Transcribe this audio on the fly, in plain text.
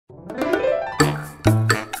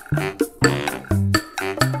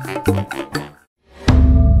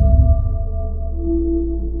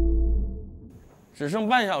剩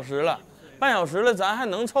半小时了，半小时了，咱还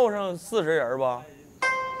能凑上40人吧？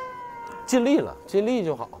尽力了，尽力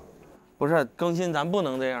就好。不是更新，咱不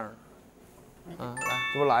能这样。来，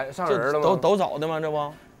这不来上人了吗？都找的吗？这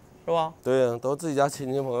不，是吧？对呀，都自己家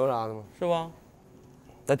亲戚朋友啥的吗？是吧？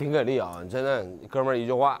咱挺给力啊！真的，哥们儿一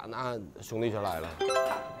句话，那兄弟全来了。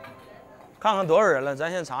看看多少人了，咱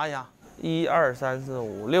先查一下，1、2、3、4、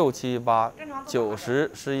5、6、7、8、9、10、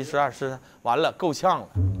11、12、13，完了，够呛了。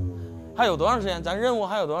还有多长时间？咱任务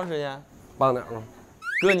还有多长时间？半点吗？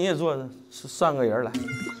哥，你也做算个人来，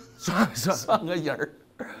算个人。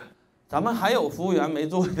咱们还有服务员没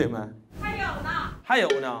做的没？还有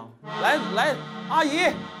呢。来，阿姨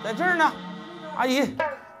在这儿呢，阿姨，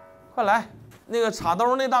快来。那个插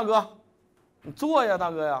兜那大哥，你坐呀，大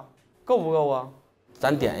哥呀，够不够啊？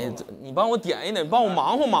咱点一，你帮我点一点，帮我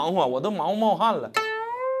忙活忙活，我都忙活冒汗了。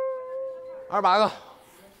28个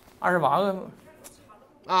，28个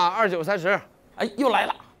啊，29、30，哎，又来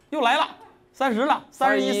了，30了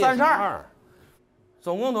，31、32，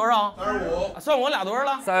总共多少？35。算我俩多少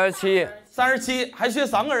了？37，还缺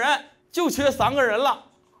3个人，就缺3个人了，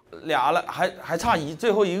俩了，还差最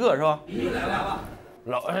后一个是吧？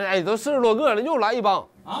哎，都40多个了，又来一帮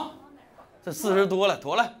啊！这40多了，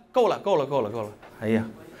妥了，够了。哎呀，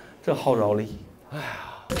这号召力，哎呀，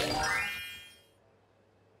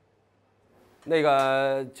那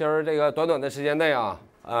个今儿这个短短的时间内啊，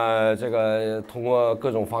这个通过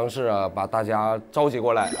各种方式啊，把大家召集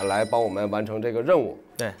过来，来帮我们完成这个任务。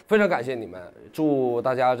对，非常感谢你们，祝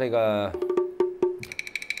大家这个。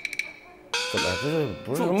怎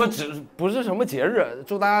么？这是不是什么节日？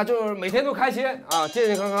祝大家就是每天都开心啊，健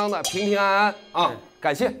健康康的，平平安安啊！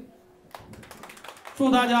感谢。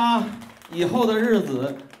祝大家以后的日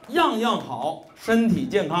子样样好，身体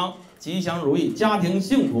健康，吉祥如意，家庭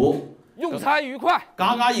幸福，用餐愉快，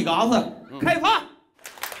嘎嘎一嘎子，开饭。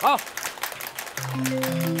好。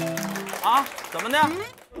啊？怎么的？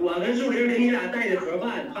我跟树林给你俩带的盒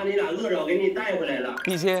饭，怕你俩饿着，给你带回来了。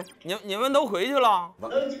第7，你们都回去了？都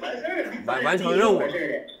完事儿，完成任务。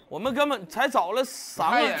我们根本才找了3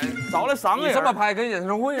个人。你这么拍跟演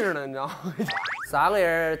唱会似的，你知道吗？3个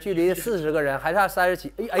人距离40个人还差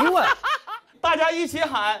37。哎呦我！大家一起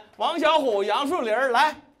喊王小虎、杨树林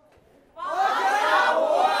来。王小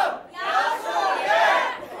虎、杨树林。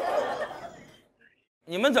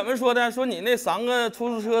你们怎么说的？说你那3个出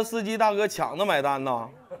租车司机大哥抢着买单呢？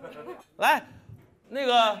来，那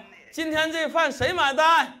个今天这饭谁买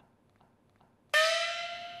单？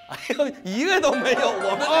哎呦，一个都没有。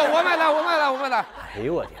我买单。哎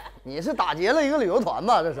呦我天，你是打劫了一个旅游团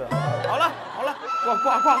吧？这是。好了，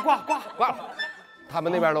挂。他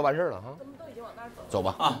们那边都完事了哈。走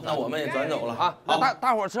吧。啊，那我们也转走了啊。那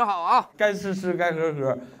大伙吃好啊，该吃该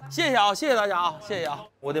喝。谢谢啊，谢谢大家啊，谢谢啊。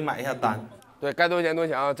我得买一下单。对该多钱多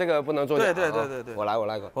钱啊，这个不能做假。对。我来，我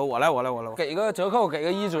来，给个折扣，给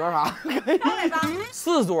个1折啥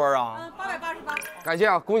？4桌啊？888。感谢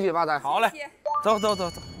啊，恭喜发财。好嘞，走。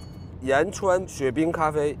延川雪冰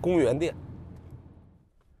咖啡公园店。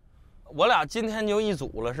我俩今天就一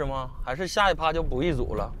组了是吗？还是下一趴就不一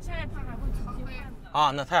组了？下一趴还会继续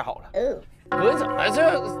啊，那太好了。哥怎么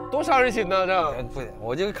这多伤人心呢？这不，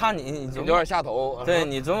我就看你有点下头。对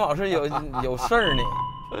你总老是有事儿呢。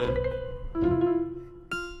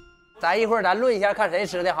咱一会儿咱论一下，看谁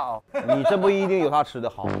吃的好。你这不一定有他吃的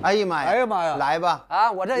好。哎呀妈呀！来吧！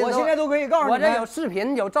啊，我现在都可以告诉你，我这有视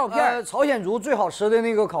频有照片。朝鲜族最好吃的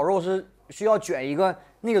那个烤肉是需要卷一个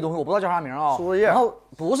那个东西，我不知道叫啥名啊。酥子叶。然后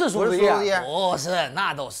不是酥子叶，不是，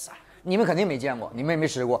那都是。你们肯定没见过，你们也没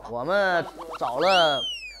吃过。我们找了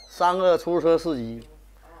3个出租车司机，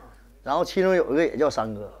然后其中有一个也叫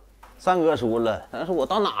三哥。三哥说了，他说我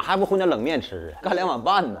到哪还不混点冷面吃，干2碗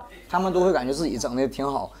半呢。他们都会感觉自己整的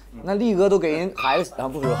挺好。那力哥都给人孩子，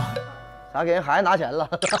不说，啥给人孩子拿钱了，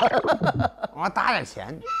我打点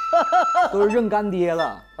钱，都是认干爹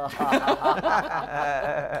了，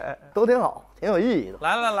都挺好，挺有意义的。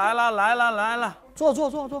来了，坐。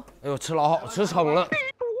哎呦，吃老好，吃撑了。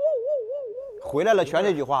回来了，全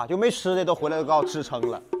这句话，就没吃的都回来都告诉吃撑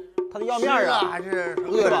了。他的要面啊，还是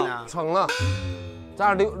饿着呢？撑了。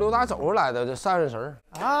咱俩溜达走出来的，这30食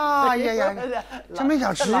啊呀，这没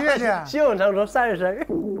想吃呀这。兴盛出30食，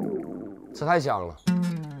吃太香了。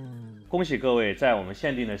恭喜各位在我们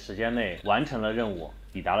限定的时间内完成了任务，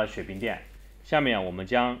抵达了雪冰店。下面我们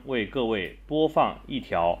将为各位播放一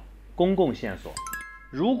条公共线索。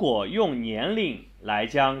如果用年龄来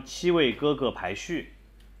将7位哥哥排序，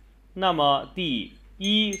那么第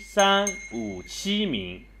1、3、5、7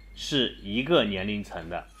名是一个年龄层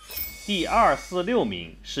的。第2、4、6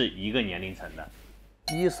名是一个年龄层的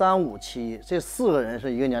，1、3、5、7这4个人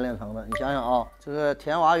是一个年龄层的。你想想啊，这个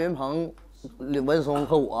田娃、云鹏、文松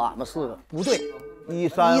和俺们4个。不对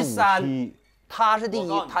1357，他是第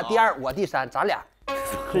1，他第2，我第3，咱俩。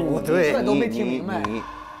不对，这都没听明白。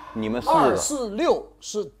你们4个246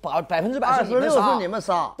是100%是26是你们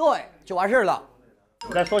仨，对，就完事儿了。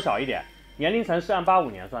再缩小一点，年龄层是按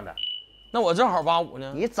85年算的。那我正好85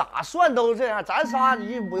呢。你咋算都这样，咱仨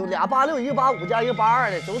你俩86，一个85加一个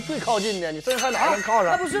82的，都最靠近的，你这还哪能靠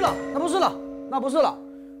上？那不是了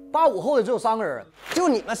，85后的只有3个人，就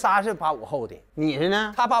你们仨是85后的，你是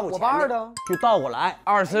呢？他85，我82的，就倒过来。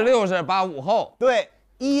 26是85后，对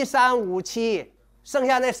，1357，剩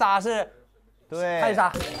下那仨是，对，还有啥？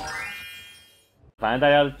反正大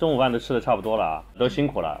家中午饭都吃的差不多了啊，都辛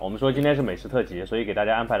苦了。我们说今天是美食特辑，所以给大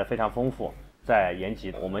家安排的非常丰富。在延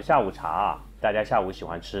吉，我们下午茶啊，大家下午喜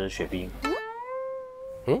欢吃雪冰。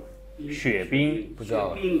雪冰不知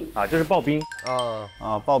道啊，就是刨冰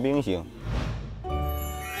啊，刨冰行。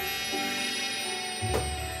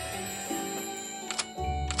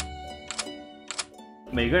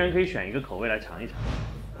每个人可以选一个口味来尝一尝。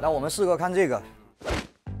来，我们4个看这个，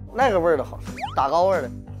那个味儿的好，打糕味儿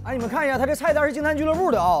的。哎，你们看一下，他这菜单是惊叹俱乐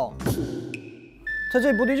部的啊，他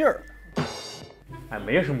这不对劲儿。哎，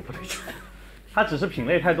没有什么不对劲，它只是品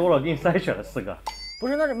类太多了，给你筛选了4个。不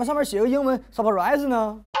是，那怎么上面写个英文 surprise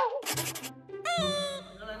呢？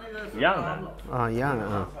一样的啊，一样的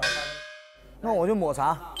啊。那我就抹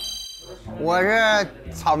茶。我是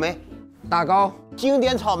草莓大糕，经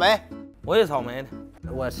典草莓。我也草莓的。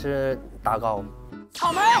我是打糕。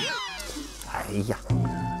草莓。哎呀，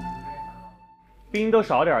冰都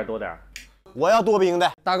少点儿多点儿。我要多冰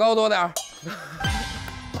的，大糕多点儿。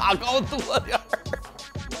打糕多点儿。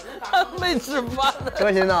没吃饭呢。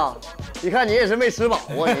何鑫呐，一看你也是没吃饱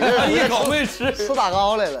啊，你这一口没吃，吃打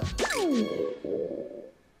糕来了。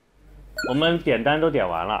我们点单都点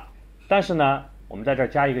完了，但是呢，我们在这儿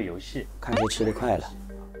加一个游戏，看谁吃得快了。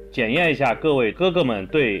检验一下各位哥哥们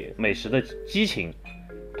对美食的激情，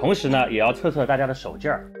同时呢，也要测测大家的手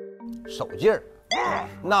劲儿。手劲儿，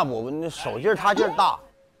那我们手劲儿他劲儿大。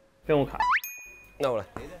任务卡，那我来。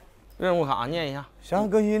任务卡念一下。行，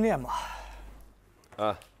更新念吧。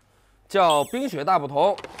啊，叫冰雪大不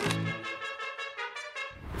同。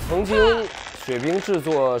曾经雪冰制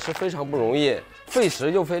作是非常不容易，费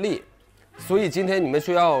时又费力，所以今天你们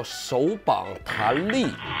需要手绑弹力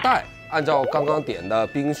带，按照刚刚点的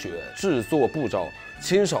冰雪制作步骤，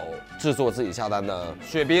亲手制作自己下单的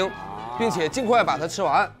雪冰，并且尽快把它吃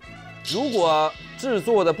完。如果制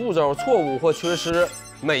作的步骤错误或缺失，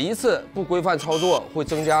每一次不规范操作会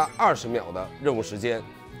增加20秒的任务时间。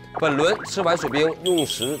本轮吃完雪冰用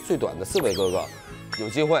时最短的4位哥哥，有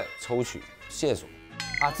机会抽取线索。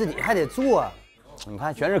啊，自己还得做，你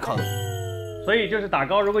看全是坑。所以就是打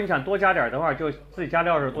糕，如果你想多加点的话，就自己加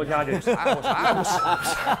料的时候多加点。我啥也不吃，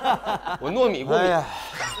我糯米过敏。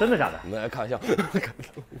真的假的？没开玩笑。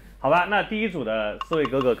好吧，那第一组的4位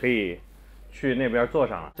哥哥可以去那边坐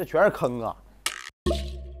上了。这全是坑啊！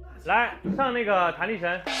来上那个弹力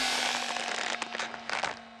绳。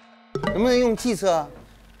能不能用汽车？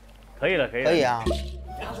可以了，可以了。可以啊。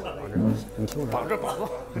你听我说，保着，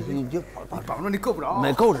你就保着你够不着。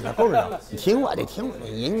没够着呢，够着呢。你听我的，听我的，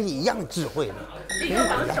人家一样智慧的。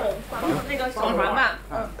绑那个手环吧。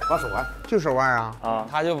绑手环，就手腕啊。啊，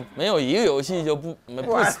他就没有一个游戏就不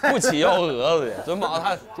起幺蛾子的，准保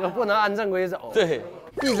他就不能按正规走。对，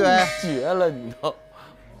闭嘴，绝了你都。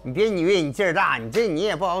你别以为你劲儿大，你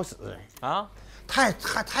也不好使啊。太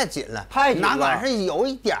紧了，太紧了。哪管是有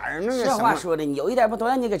一点儿那个这话说的，你有一点不都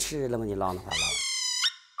让你给吃了吗？你唠那话唠。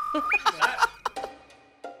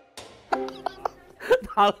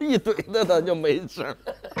打了一堆的，他就没声。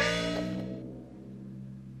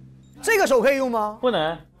这个手可以用吗？不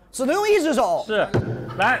能，只能用一只手。是，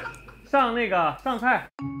来上那个上菜。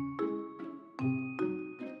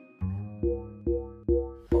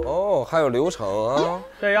哦，还有流程啊？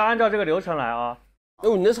对，要按照这个流程来啊。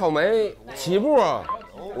哟，你这草莓7步，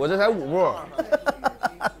我这才5步。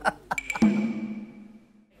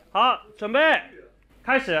好，准备，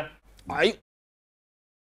开始。哎呦，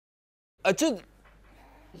哎这，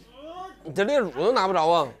你这炼乳都拿不着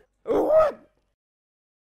啊！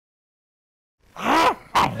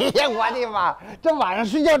哎呀，我的妈！这晚上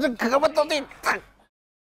睡觉这胳膊都得疼。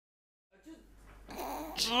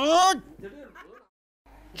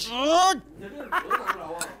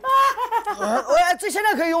这现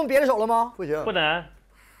在可以用别的手了吗？不行，不能。哎，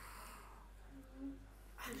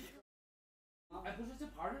不是，这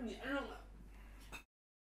盘是粘上了。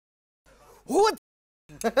我。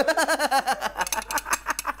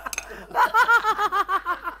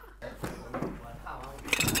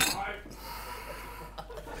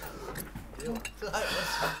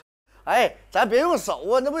哎，咱别用手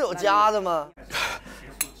啊，那不有夹子吗？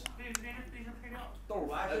豆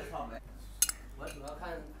腐还是草莓，我主要看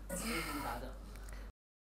微信咋整。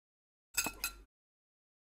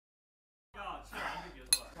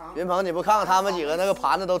云鹏，你不看看他们几个那个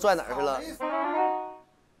盘子都拽哪儿去了？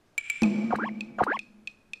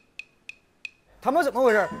他们怎么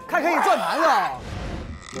回事？还可以转盘子啊？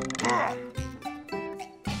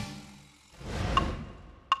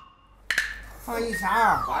放一勺。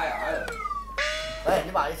拔牙呀！哎，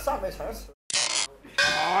你把上半层吃。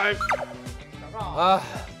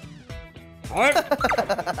哎，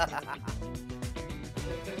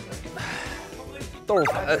豆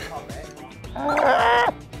粉。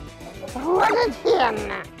我的天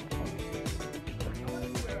哪！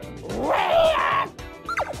喂呀！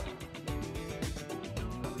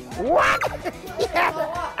我的天哪！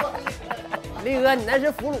力哥，你那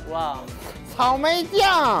是腐乳啊？草莓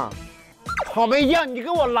酱，草莓酱，你给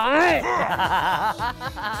我来！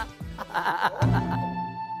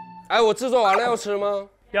哎，我制作完了要吃吗？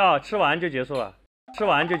要吃完就结束了，吃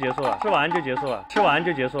完就结束了，吃完就结束了，吃完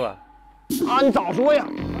就结束了。啊，你早说呀！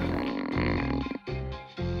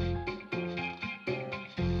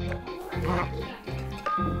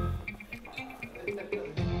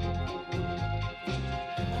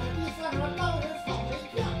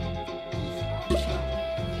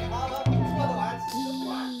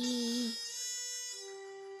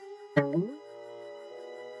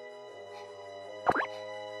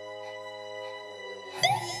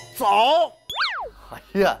走！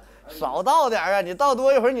哎呀，少倒点啊！你倒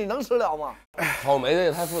多一会儿，你能吃了吗？草莓的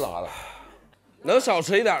也太复杂了，能少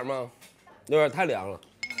吃一点吗？有点太凉了。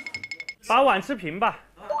把碗吃平吧。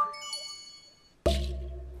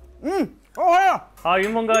好，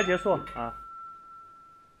云峰哥结束啊。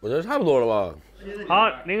我觉得差不多了吧。好，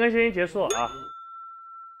林更新结束啊。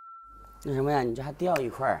那什么呀？你这还掉一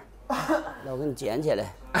块儿，来我给你捡起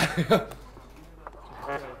来。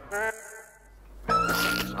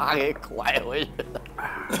他给拐回去了。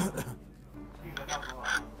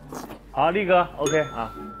好，力哥 OK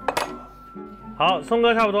啊。好，松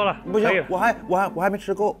哥差不多了，不行可以了，我还没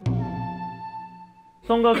吃够。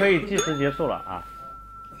松哥可以计时结束了啊。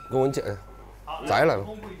给我捡，摘了。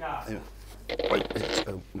公布一下。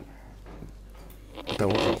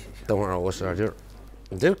等会儿，我使点劲儿。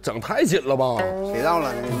你这整太紧了吧？谁到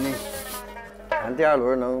了？咱第二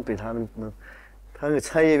轮能比他们能，他给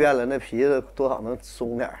抻一遍了，那皮子多少能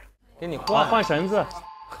松点儿。给你换换绳子。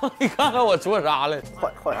你看看我做啥了？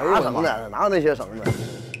换啥绳子？哪有那些绳子？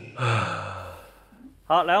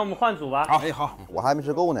好，来我们换组吧。好，哎好，我还没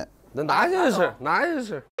吃够呢。那拿下去吃，拿下去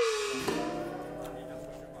吃。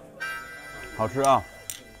好吃啊！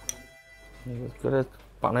搁这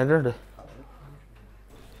绑在这儿的。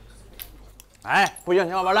哎，不行，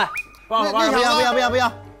小伙伴来，帮我那不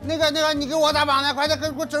要！那个，你给我咋绑的？快点给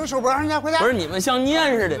我整手脖上去，快点！不是你们像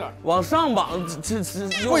念似的，往上绑，这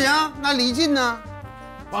不行，那离近呢？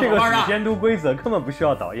这个主监督规则根本不需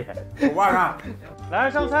要导演。手腕上，来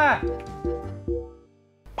上菜。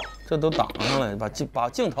这都挡上了，把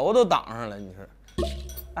镜头都挡上了，你说？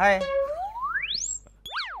哎，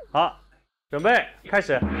好，准备开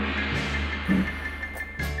始。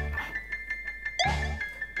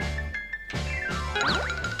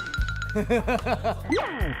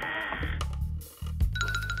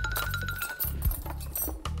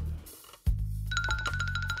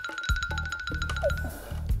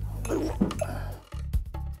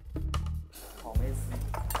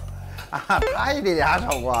啊，他也得俩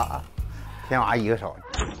手啊，天娃一个手。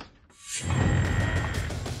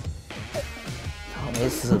草莓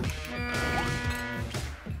丝。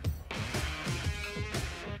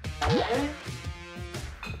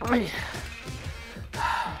哎呀！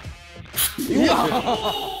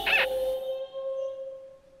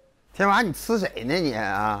天娃，你吃谁呢你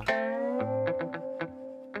啊？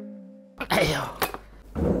哎呀！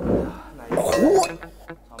嚯！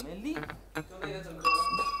草莓粒，就那个整颗，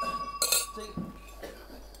这个。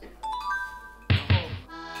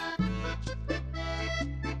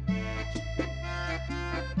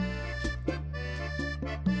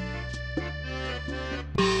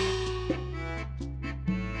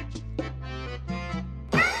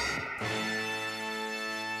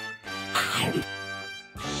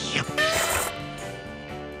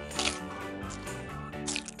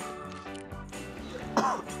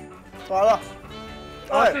完了。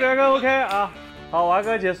好，四连哥 OK 啊。好，娃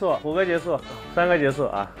哥结束，虎哥结束，三哥结束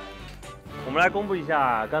啊。我们来公布一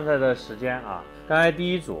下刚才的时间啊。刚才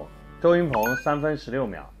第一组，周云鹏3分16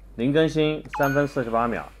秒，林更新3分48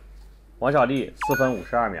秒，王小利4分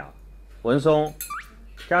52秒，文松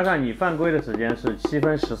加上你犯规的时间是7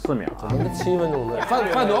分14秒。怎么7分钟的？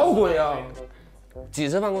犯多少规啊？几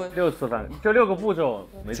次犯规？6次犯，就6个步骤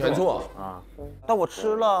没全错啊。但我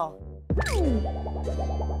吃了。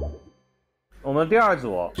我们第2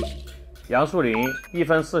组，杨树林1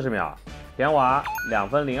分40秒，田娃2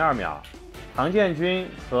分02秒，唐建军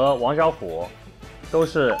和王小虎都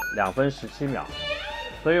是2分17秒，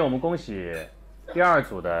所以我们恭喜第2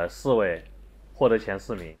组的4位获得前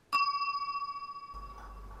4名。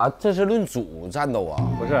啊，这是论组战斗啊？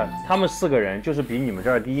不是，他们4个人就是比你们这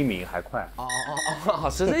儿第1名还快。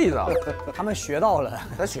是这意思啊？他们学到了，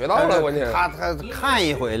他学到了，关键他看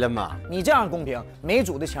一回了嘛。你这样公平，每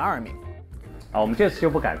组的前2名。啊，我们这次就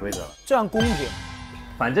不改规则了，这样公平。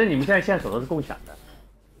反正你们现在线索都是共享的。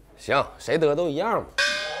行，谁得都一样嘛。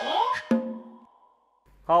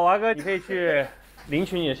好，娃哥，你可以去领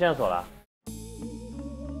取你的线索了。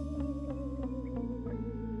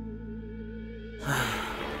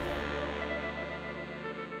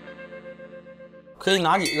可以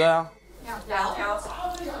拿几个呀？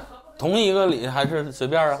同一个里还是随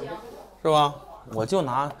便啊？是吧？我就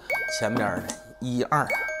拿前边的1、2。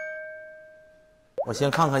我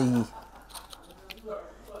先看看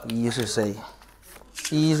1是谁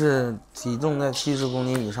？1是体重在70公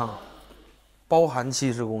斤以上，包含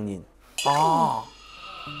70公斤啊，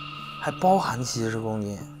还包含70公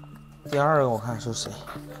斤。第2个我看是谁？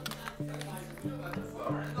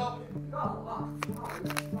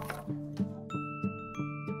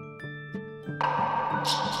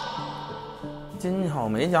金草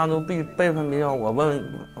莓家族辈分比较，我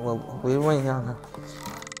回去问一下他。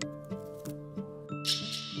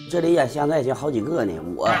这里演现在已经好几个呢，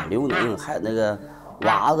我、刘宁，还有那个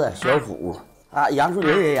娃子、小虎啊，杨树林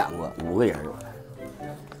也演过，5个人。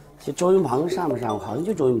就周云鹏上没上过？好像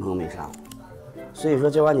就周云鹏没上过，所以说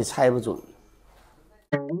这玩意儿你猜不准。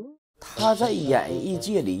他在演艺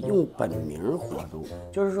界里用本名活动，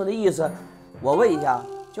就是说的意思。我问一下，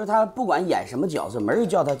就是他不管演什么角色，没人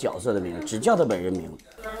叫他角色的名，只叫他本人名。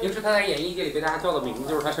平时他在演艺界里被大家叫的名字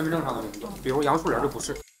就是他身份证上的名字，比如杨树林就不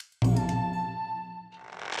是。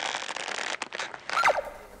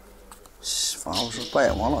房子是扮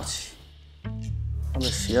演王老七，他的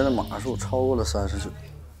鞋的码数超过了39。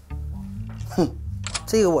哼，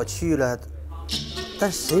这个我去了，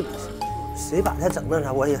但谁把他整那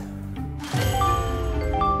啥我也。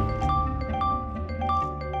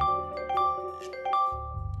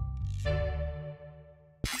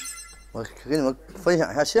我给你们分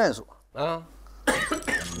享一下线索啊。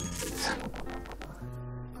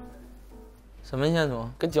什么线索？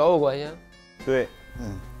跟脚有关系？对，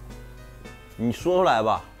你说出来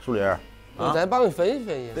吧，树林。咱帮你分析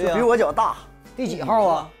分析。对呀，比我脚大，第几号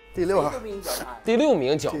啊？第6号。第6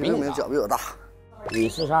名脚比你大。脚比我大。你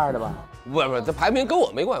42的吧？不，这排名跟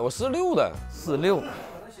我没关系，我46的。46，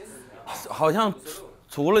好像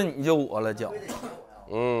除了你就我了脚。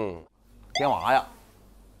天娃呀，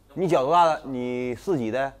你脚多大的？你4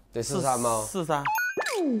几的？得43吗？43。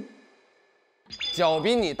脚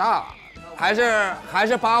比你大，还是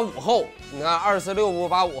85后？你看24、6不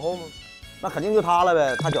85后吗？那肯定就他了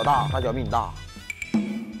呗，他脚大，他脚比你大。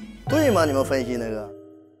对吗？你们分析那个？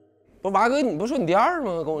不，娃哥，你不说你第2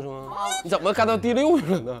吗？跟我说，你怎么干到第6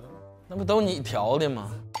去了呢？那不都你调的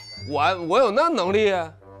吗？我有那能力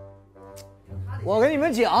啊！我跟你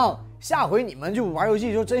们讲，下回你们就玩游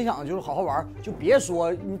戏就真想就是好好玩，就别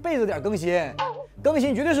说你备着点更新，更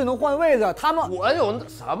新绝对是能换位子。他们我有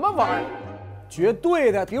什么玩意儿？绝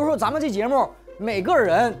对的，比如说咱们这节目，每个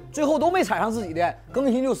人最后都没踩上自己的，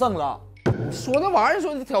更新就剩了。说那玩意儿，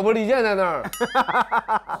说你挑拨离间在那儿。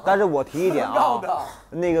但是我提一点啊，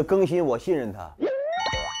那个更新我信任他，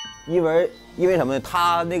因为什么呢？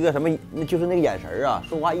他那个什么，就是那个眼神啊，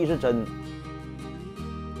说话意是真。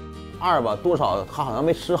2吧，多少他好像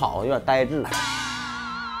没吃好，有点呆滞，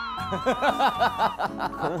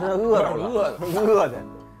可能是饿的。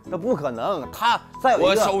那不可能，他再有一个，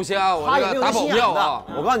我首先啊，我这个打保票啊，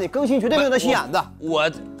我告诉你，更新绝对没有他心眼子。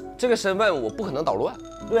我这个身份我不可能捣乱，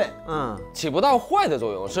对，起不到坏的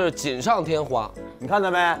作用，是锦上添花。你看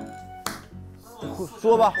着没？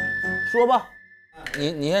说吧。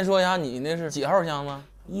你先说一下，你那是几号箱子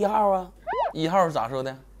？1号啊。1号是咋说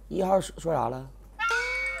的？1号说啥了？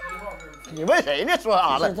你问谁呢？说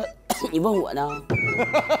啥了？你问我呢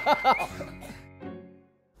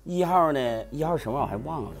？1号呢？1号什么玩意儿我还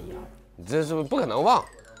忘了？1号，你这是不可能忘，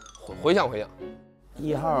回想。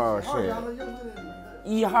1号是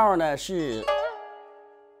，1号呢是，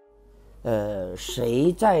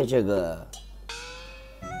谁在这个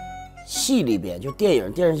戏里边，就电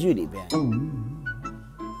影电视剧里边，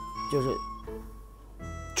就是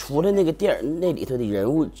除了那个电影那里头的人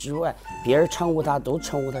物之外，别人称呼他都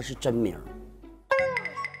称呼他是真名。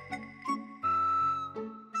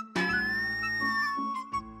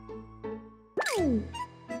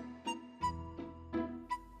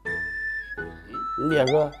你比如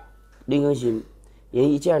说林更新，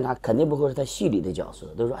人一见着他肯定不会是他戏里的角色，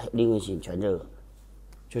都说哎林更新全这个，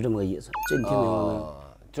就这么个意思。这你听明白没有？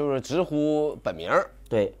就是直呼本名。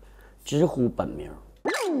对，直呼本名。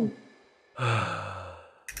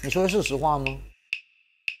你说的是实话吗？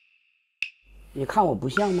你看我不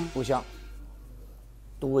像吗？不像。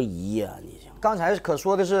多疑呀，你想。刚才可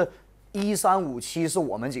说的是1357是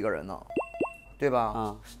我们几个人呢，对吧？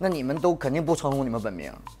啊，那你们都肯定不称呼你们本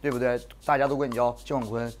名，对不对？大家都管你叫金广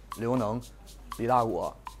坤、刘能、李大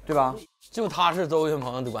国，对吧？就他是周云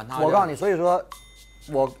鹏，管他。我告诉你，所以说，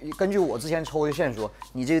我根据我之前抽的线索，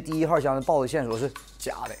你这个第1号箱子报的线索是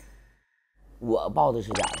假的。我报的是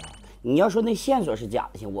假的。你要说那线索是假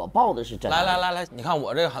的行，我报的是真的。来，你看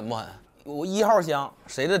我这个狠不狠？我1号箱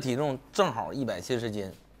谁的体重正好170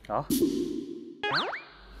斤？啊？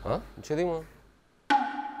你确定吗？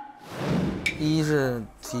一是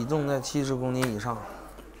体重在70公斤以上，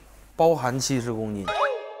包含70公斤。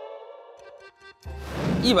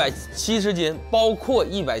170斤，包括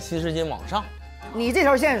170斤往上。你这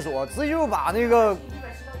条线索直接就把那个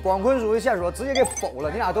广坤叔的线索直接给否了，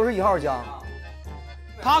你俩都是1号箱。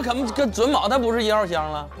他可能跟准保他不是1号箱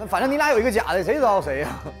了。那反正你俩有一个假的，谁知道谁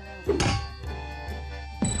呀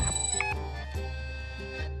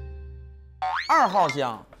？2号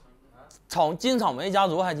箱，金草莓家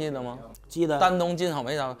族还记得吗？记得。丹东金草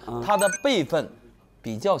莓家族，他的辈分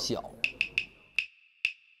比较小。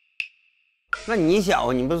那你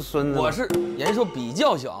小，你不是孙子吗？我是人说比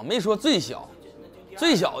较小，没说最小，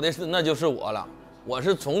最小的是那就是我了，我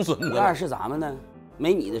是重孙子。那是咱们呢，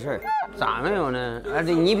没你的事儿。咋没有呢？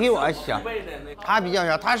你比我小，他比较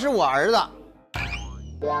小，他是我儿子。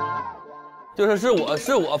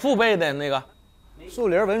是我父辈的那个。树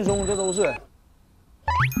林、文松，这都是。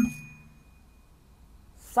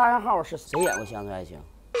3号是谁演过《乡村爱情》？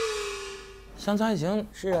《乡村爱情》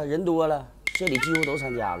是啊，人多了，这里几乎都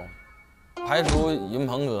参加了。排除云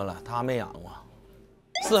鹏哥了，他没演过。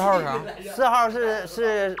4号是啥？4号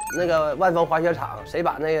是那个万丰滑雪场，谁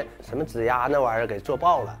把那个什么指压那玩意儿给做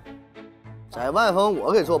爆了？在万丰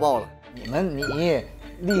我给做爆了。你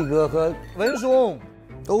力哥和文松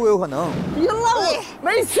都有可能。别唠了，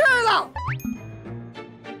没气儿了。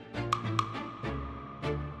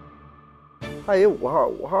还有5号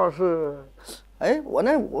，5号是，哎，我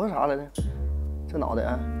那5个啥来着？这脑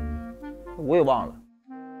袋，我也忘了，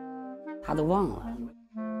他都忘了。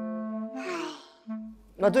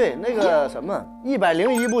啊，对，那个什么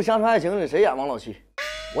，101部《乡村爱情》里谁演王老七？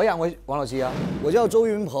我演过王老七啊，我叫周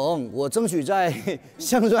云鹏，我争取在《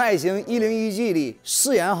乡村爱情101季》里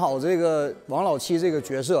饰演好这个王老七这个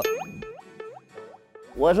角色。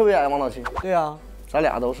我是不是演王老七？对啊，咱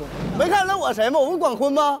俩都是。没看出我谁吗？我不是广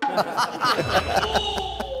坤吗？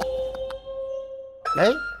哎，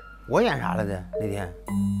我演啥来着？那天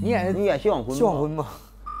你演谢广坤，谢广坤吗？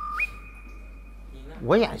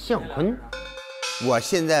我演谢广坤。我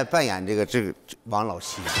现在扮演这个王老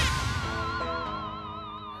七。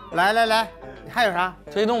来，还有啥？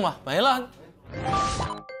推动吧，没了。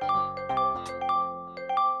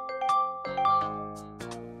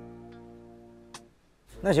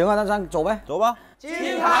那行啊，那咱走呗，走吧。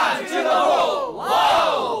惊叹俱乐部，哇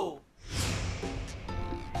哦！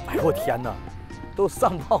哎呦我天哪，都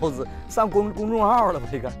上报纸、上公众号了吧？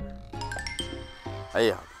这个。哎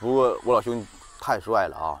呀，不过我老兄太帅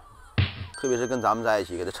了啊，特别是跟咱们在一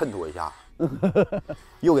起，给他衬托一下，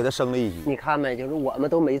又给他升了一级。你看没？就是我们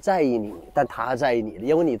都没在意你，但他在意你了，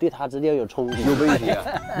因为你对他之间有冲突，有威胁，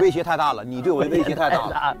威胁太大了，你对我的威胁太大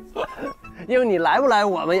了。因为你来不来，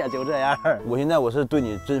我们也就这样。我现在我是对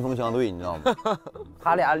你针锋相对，你知道吗？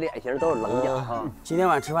他俩脸型都有棱角啊。今天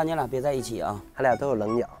晚上吃饭你俩别在一起啊，他俩都有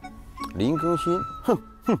棱角。林更新，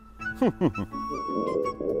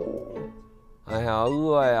哎呀，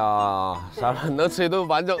饿呀！咱们能吃一顿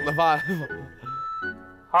完整的饭。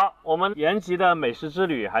好，我们延吉的美食之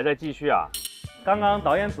旅还在继续啊。刚刚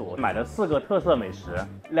导演组买了4个特色美食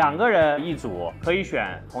，2个人一组，可以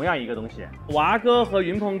选同样一个东西。娃哥和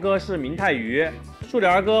云鹏哥是明太鱼，树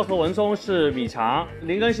莲哥和文松是米肠，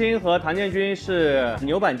林更新和谭建军是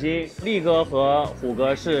牛板筋，力哥和虎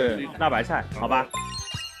哥是辣白菜，好吧？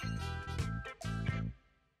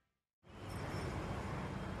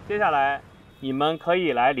接下来你们可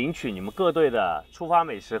以来领取你们各队的出发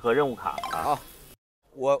美食和任务卡啊。好，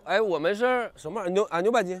我们是什么？牛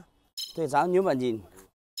板筋。对，咱牛板筋，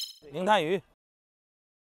明太鱼，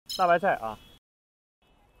辣白菜啊。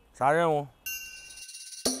啥任务？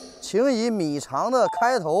请以米肠的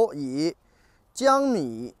开头，以江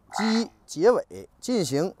米鸡结尾，进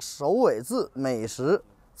行首尾字美食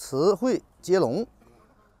词汇接龙。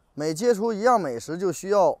每接出一样美食，就需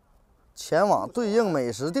要前往对应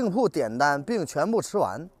美食店铺点单，并全部吃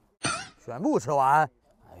完。全部吃完？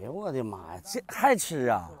哎呦我的妈呀，这还吃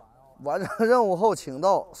啊！完成任务后，请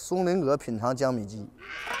到松林阁品尝江米鸡。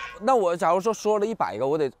那我假如说了100个，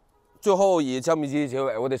我得最后以江米鸡结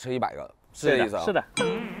尾，我得吃100个，是这意思啊？是的。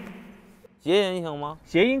谐音行吗？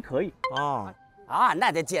谐音可以啊，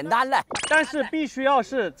那得简单了。但是必须要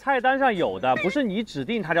是菜单上有的，不是你指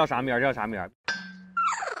定它叫啥名儿叫啥名儿。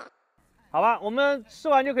好吧，我们吃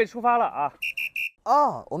完就可以出发了啊！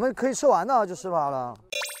啊，我们可以吃完呢就出发了。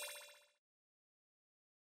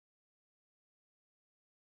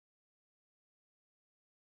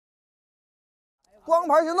光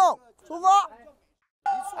盘行动，出发！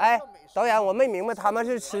哎，导演，我没明白他们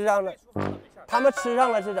是吃上了，他们吃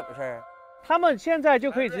上了是怎么事儿？他们现在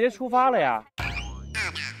就可以直接出发了呀！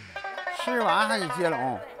吃完还得接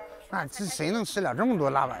龙，那这谁能吃了这么多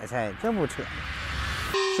辣白菜？这不扯！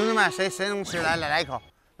兄弟们，谁能吃？来一口，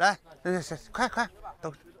来，谁快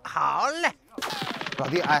都好嘞！老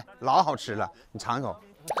弟，哎，老好吃了，你尝一口。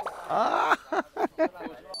啊！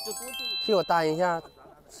替我担一下，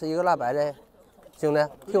吃一个辣白菜。兄弟，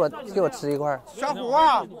替我吃一块。小虎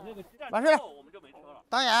啊，完事了。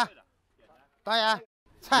导演，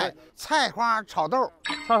菜花炒豆。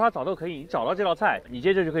菜花炒豆可以，你找到这道菜，你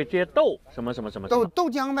接着就可以接豆什么。豆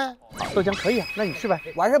浆呗。好，豆浆可以啊，那你去呗。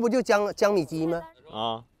完事不就江米鸡吗？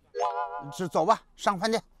啊，走吧，上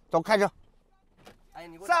饭店，走，开车。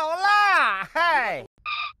走啦，嘿，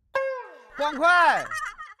光快，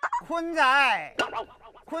坤仔，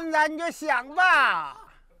你就想吧。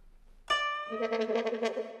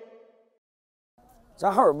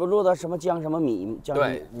咱后边不录的什么姜什么米姜？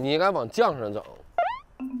对，你应该往酱上整，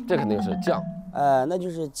这肯定是酱。那就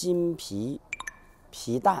是金皮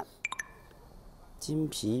蛋，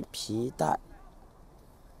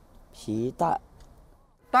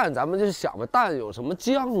蛋，咱们就想吧，蛋有什么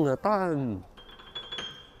酱啊？蛋。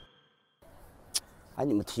哎，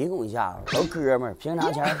你们提供一下，都哥们儿，平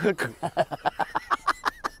常前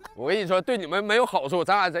我跟你说，对你们没有好处，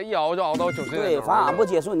咱俩这一熬就熬到90点。对，反正俺不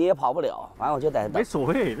结束你也跑不了，反正我就在这。没所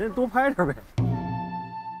谓，那多拍点呗。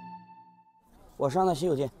我上那洗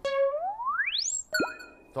手间。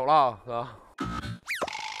走了哥。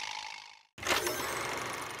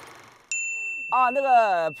啊，那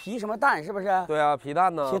个皮什么蛋是不是？对啊，皮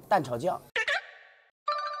蛋呢？皮蛋炒酱。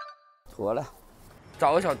妥了，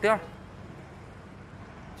找个小店儿。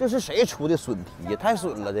这是谁出的笋皮？太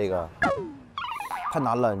损了，这个太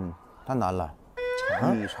难了。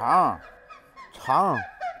米肠，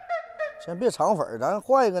先别肠粉，咱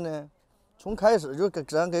换一个呢。从开始就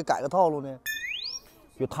咱给改个套路呢。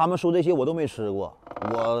就他们说这些我都没吃过，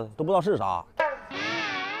我都不知道是啥。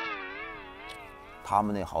他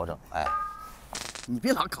们那好整，哎，你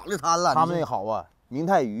别老考虑他了。他们那好啊，明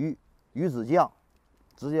太鱼子酱，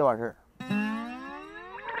直接完事儿。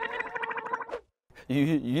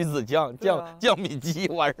鱼子酱米鸡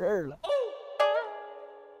完事儿了。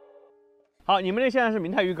好，你们这现在是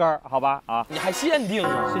明太鱼干，好吧？啊，你还限定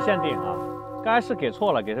啊？是限定啊。刚才是给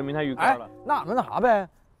错了，给成明太鱼干了。那俺们那啥呗？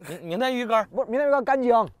明太鱼干不是明太鱼干干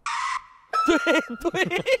姜。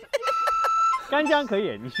对，干姜可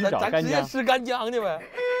以，你去找干姜。咱直接吃干姜去呗。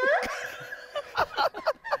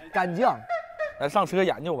干酱，咱上车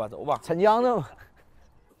研究吧，走吧。陈江的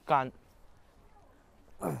干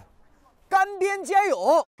煸煎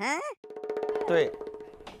蛹，对，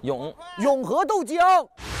永和豆浆，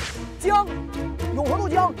永和豆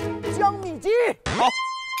浆，江米鸡，好，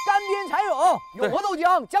干煸柴蛹，永和豆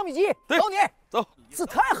浆，江米鸡，走你走，这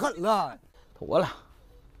太狠了，妥了。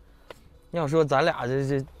要说咱俩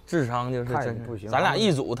这智商就是真不行，咱俩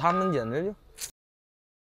一组，他们简直就。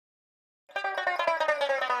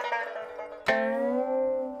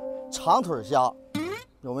长腿虾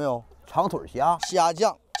有没有？长腿虾、虾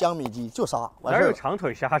酱、江米鸡就仨，完哪有事儿。长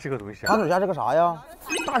腿虾这个东西啊？长腿虾是个啥呀？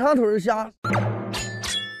大长腿虾，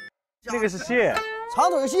那个是蟹，长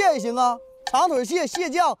腿蟹也行啊。长腿蟹、蟹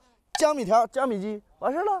酱、江米条、江米鸡，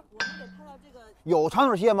完事儿了。有长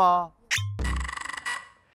腿蟹吗？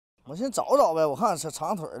我先找找呗，我看是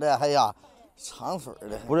长腿的。哎呀，长腿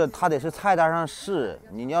的不是，它得是菜单上是。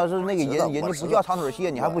你要是那个人家不叫长腿蟹，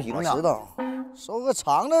你还不行呢。我知道，收个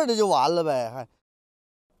长字的就完了呗。还，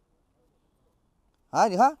哎，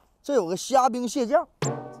你看这有个虾冰蟹酱，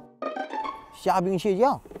虾冰蟹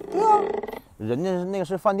酱。对啊，人家那个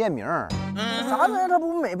是饭店名儿。啥玩意儿？它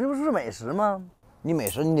不是美食吗？你美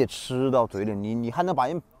食你得吃到嘴里，你还能把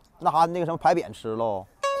人那啥那个什么牌匾吃喽？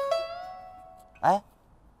哎，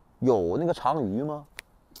有那个长鱼吗？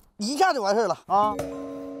一下就完事了啊！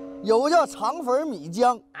有个叫肠粉米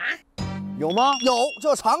浆有吗？有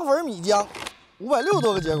叫肠粉米浆，560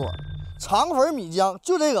多个结果。肠粉米浆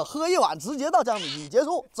就这个，喝一碗直接到江米鸡，结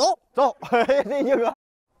束，走。这一个，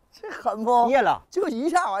这狠不？灭了，就一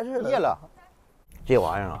下完事了。灭了。这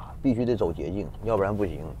玩意儿啊，必须得走捷径，要不然不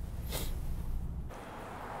行。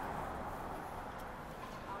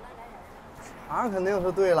肠肯定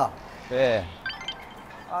是对了。对。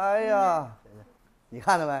哎呀，你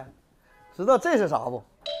看着没？知道这是啥不？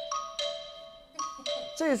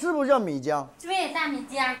这是不是叫米浆？对，大米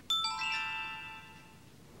浆。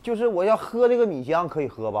就是我要喝这个米浆，可以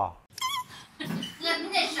喝吧？喝你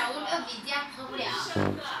得熟了，米浆喝不了。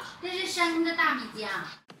这是生的大米浆。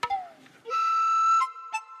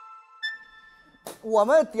我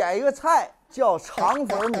们点一个菜叫肠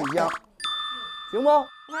粉米浆，行不？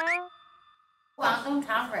广东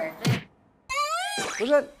肠粉，对。不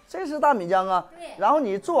是，这是大米浆啊。对。然后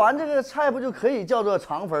你做完这个菜，不就可以叫做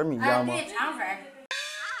肠粉米浆吗？对，肠粉。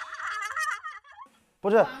不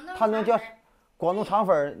是，它能叫广东肠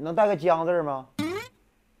粉，能带个浆字吗？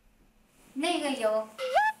那个有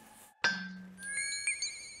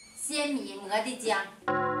鲜米磨的浆，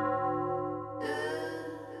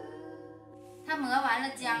它磨完了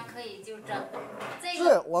浆可以就蒸。这个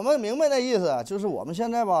是我们明白那意思，就是我们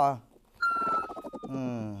现在吧，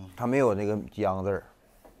它没有那个浆字儿，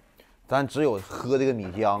咱只有喝这个米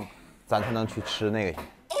浆，咱才能去吃那个去。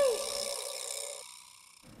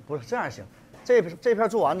不是这样行，这片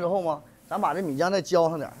做完之后嘛，咱把这米浆再浇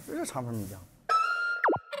上点，这是肠粉米浆。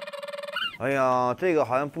哎呀，这个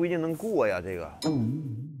好像不一定能过呀，这个。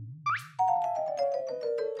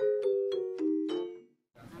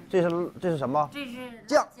这是什么？这是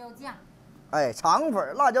酱，辣椒酱。哎，肠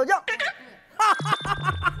粉辣椒酱。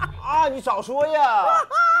啊，你少说呀！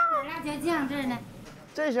辣椒酱这儿呢，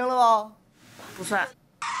这行了吧？不算。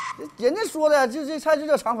人家说的，这菜就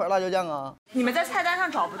叫肠粉辣椒酱啊。你们在菜单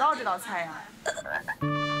上找不到这道菜呀？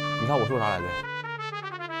你看我说啥来着？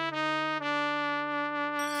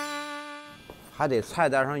还得菜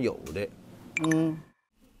单上有的。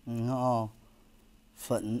你看啊，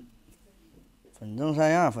粉蒸三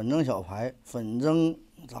样，粉蒸小排，粉蒸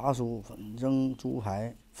炸酥，粉蒸猪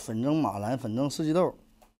排，粉蒸马兰，粉蒸四季豆，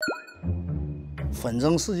粉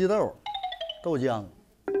蒸四季豆，豆浆。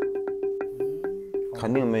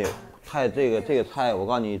肯定没有。这个菜，我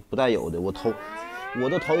告诉你不带有的。我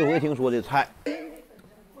都头一回听说这菜。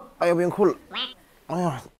哎呀，不行，困了。哎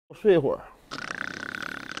呀，我睡一会儿。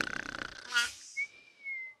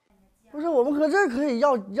不是，我们搁这儿可以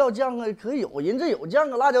要酱啊，可以有，人这有酱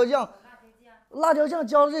啊，辣椒酱，辣椒酱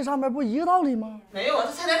浇到这上面不一个道理吗？没有啊，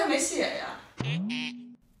这菜单上没写呀。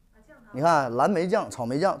你看蓝莓酱、草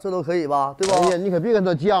莓酱，这都可以吧？对吧？哎呀，你可别跟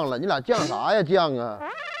他犟了，你俩犟啥呀犟啊？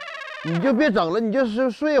你就别整了，你就是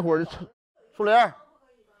睡一会儿。树林，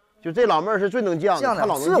就这老妹儿是最能犟的，她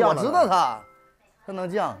老能犟。是，我知道她能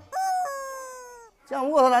犟，犟不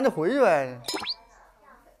过她咱就回去呗。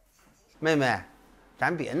妹妹，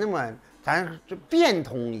咱别那么，咱就变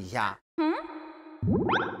通一下。因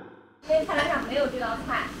为菜单上没有这道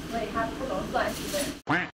菜，所以它不能算是对。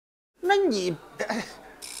那你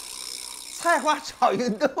菜花炒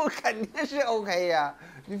芸豆肯定是 OK 呀，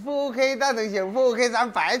你不 OK 那能行？不 OK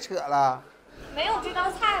咱白扯了。没有这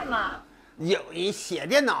道菜嘛？有，你写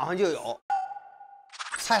电脑上就有。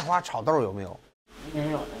菜花炒豆有没有？没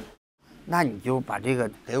有。那你就把这个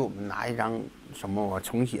给我们拿一张什么，我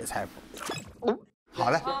重写菜谱。好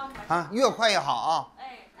嘞，啊，越快越好啊。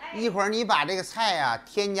一会儿你把这个菜呀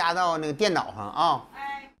添加到那个电脑上啊。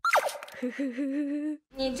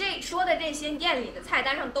你这说的这些店里的菜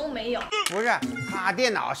单上都没有。不是，他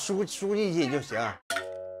电脑输进去就行。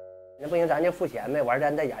那不行，咱就付钱呗，完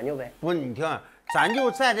咱再研究呗。不，你听，咱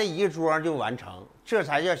就在这一个桌上就完成，这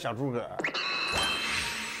才叫小诸葛。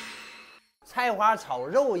菜花炒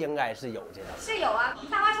肉应该是有这个。是有啊，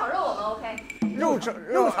菜花炒肉我们 OK。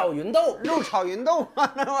肉炒芸豆，肉炒芸豆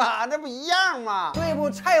嘛，那不一样吗？对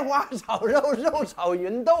不？菜花炒肉，肉炒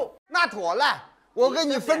芸豆，那妥了，我给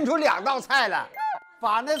你分出2道菜来，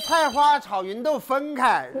把那菜花炒芸豆分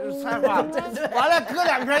开，菜花完了搁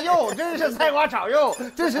2片肉，这是菜花炒肉，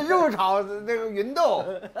这是肉炒那个芸豆，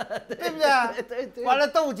对不对？对。完了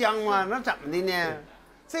豆浆嘛，那怎么的呢？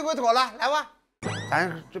这回妥了，来吧，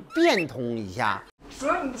咱就变通一下。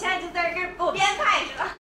叔，你现在就在这儿给我编菜是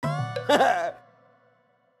吧？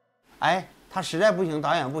哎，他实在不行，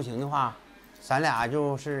导演不行的话，咱俩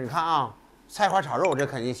就是你看啊，菜花炒肉这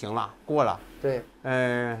肯定行了，过了。对，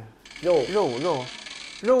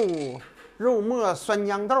肉末酸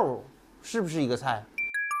豇豆是不是一个菜？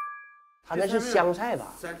他那是湘菜吧？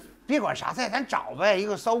别管啥菜，咱找呗，一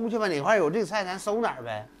个搜去吧，哪块有这个菜咱搜哪儿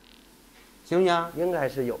呗，行不行？应该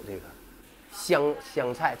是有这个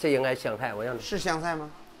香菜，这应该香菜，我让你是香菜吗？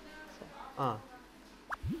啊，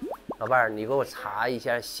老伴儿，你给我查一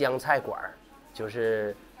下湘菜馆，就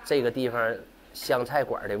是这个地方湘菜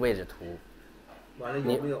馆的位置图。完了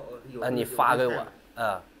有没有？你发给我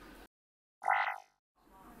啊。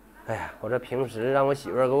哎呀，我这平时让我媳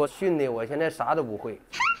妇儿给我训的，我现在啥都不会，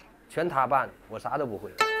全她办，我啥都不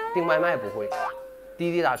会，订外卖不会，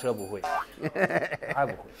滴滴打车不会，还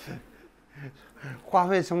不会，话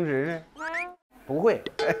费充值呢？不会，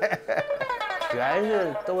全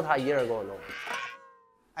是都她一人给我弄。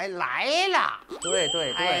哎，来了！对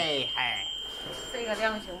对对，哎，这个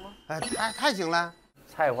量行吗？哎，太行了。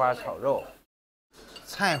菜花炒肉，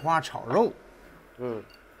菜花炒肉，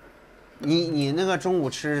你那个中午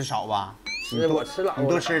吃少吧？我吃了，你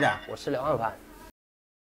多吃点。我吃2碗饭。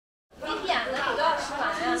你点了你都要吃完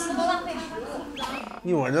呀，这多浪费食物。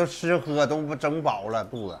一会儿都吃喝都不整饱了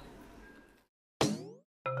肚子。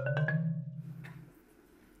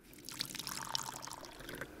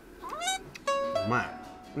妈，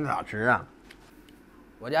你咋吃啊？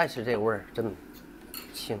我就爱吃这个味儿，真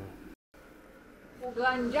清。虎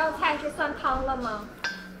哥，你这道菜是算汤了吗？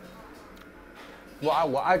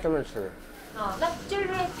我爱这么吃。啊，那就是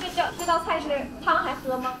这道菜是汤还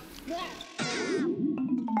喝吗？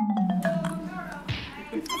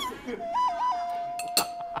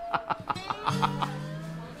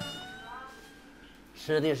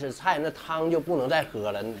吃的是菜，那汤就不能再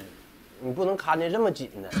喝了，你不能看得这么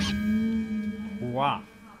紧呢。虎啊，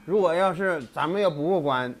如果要是咱们要不过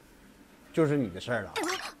关，就是你的事儿了。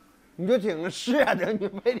你就挺着吃啊，等你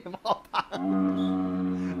非得泡汤，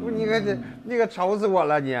你可愁死我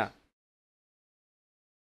了你。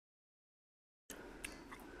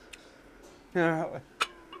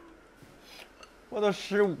我都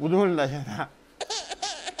吃5顿了，现在。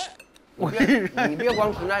你别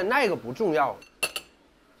光吃那个不重要。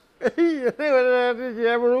哎呀，那个这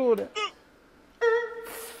接不住的。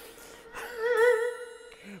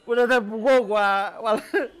我这他不过关，完了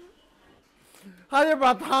还得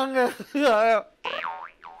把汤给喝呀。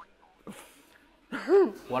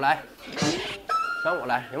我来，让我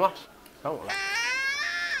来行吗？让我来。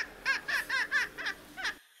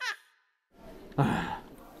哎，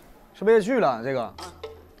吃不下去了，这个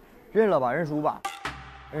认了吧，认输吧，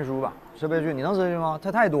吃不下去，你能吃下去吗？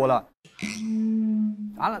太多了。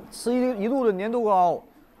完了，吃一肚子粘豆糕，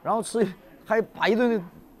然后还把一顿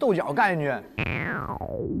豆角干进去。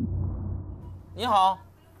你好，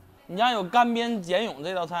你家有干煸茧蛹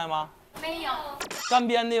这道菜吗？没有。干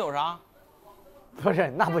煸的有啥？不是，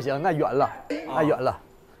那不行，那远了，那远了。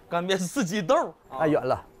干煸四季豆，那远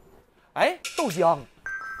了。哎，豆浆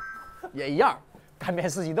也一样，干煸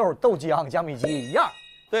四季豆、豆浆、江米鸡一样。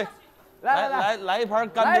对，来一盘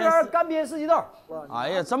干煸，来一盘干煸四季豆。哎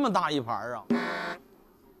呀，这么大一盘啊！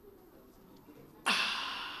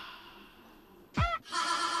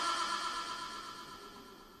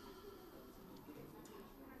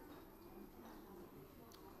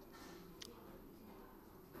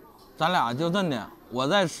咱俩就这的，我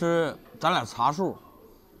在吃，咱俩查数，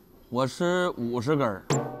我吃50根儿，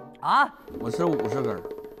啊，我吃50根儿，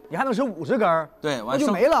你还能吃50根儿？对，那完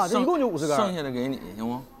就没了，这一共就50根儿，剩下的给你，行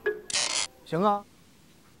不？行啊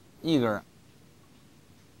，1根儿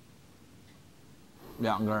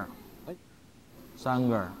，2根儿，3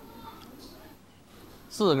根儿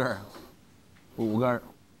，4根儿，5根儿，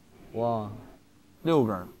哇，6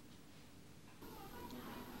根儿。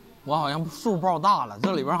我好像数报大了，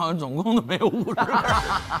这里边好像总共都没有50根儿，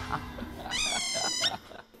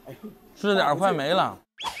吃点快没了。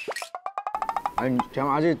哎，你前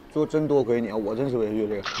娃这做真多亏你啊，我真吃不下去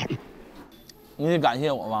这个。你得感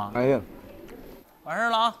谢我吧？哎呀，完事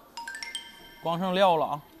了啊，光剩料了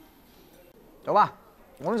啊。走吧，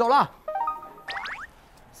我们走了。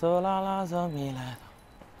嗦啦啦嗦咪来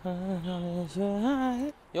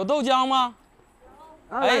哆，有豆浆吗？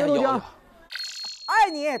哎，豆浆。爱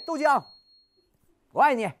你豆浆，我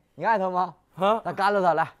爱你，你爱他吗？啊，那干了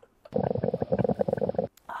他来。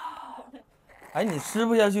哎，你吃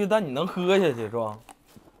不下去，但你能喝下去是吧？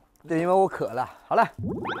对，因为我渴了。好嘞，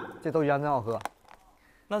这豆浆真好喝。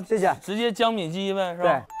那谢谢。直接江米鸡呗，是吧？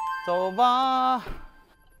对，走吧。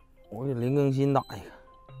我给林更新打一个。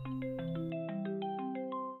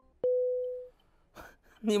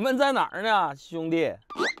你们在哪儿呢，兄弟？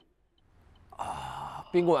啊，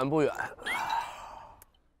宾馆不远。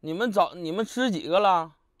你们吃几个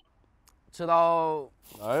了？吃到，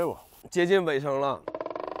哎呦，接近尾声了。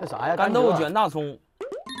这啥呀？干豆卷大葱。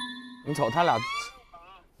你瞅他俩，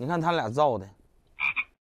你看他俩造的。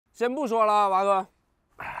先不说了，娃哥，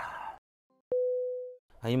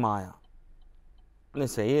哎呀妈呀，那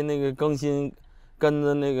谁那个更新跟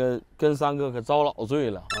着那个跟三哥可遭老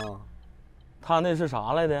罪了啊！他那是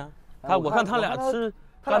啥来的？我看他俩吃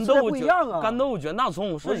干豆腐不一样啊，干豆腐卷大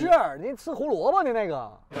葱不是您吃胡萝卜的那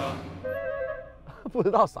个，不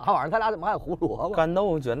知道啥玩意儿，他俩怎么还有胡萝卜？干豆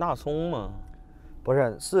腐卷大葱吗？不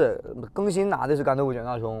是，是更新拿的是干豆腐卷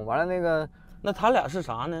大葱，完了那个，那他俩是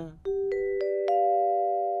啥呢？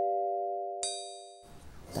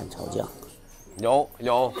蛋炒酱，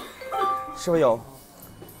有，是不是有？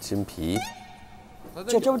金皮，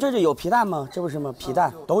这就有皮蛋吗？这不是吗？皮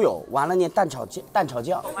蛋都有。完了呢，蛋炒酱。蛋炒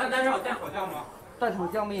酱吗？蛋炒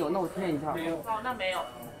酱没有，那我添一下。没有，那没有。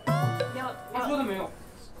他说的没有。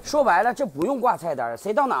说白了，这不用挂菜单，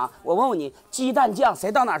谁到哪我问问你，鸡蛋酱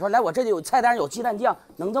谁到哪说来我这里有菜单有鸡蛋酱，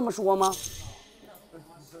能这么说吗？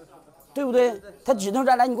对不对？他只能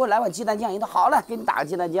说来你给我来碗鸡蛋酱，人家好了给你打个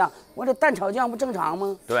鸡蛋酱，我这蛋炒酱不正常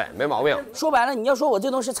吗？对，没毛病。说白了，你要说我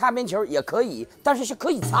这东西擦边球也可以，但是是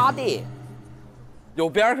可以擦的，有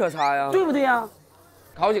边可擦呀，对不对呀？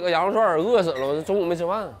烤几个羊肉串，饿死了，我中午没吃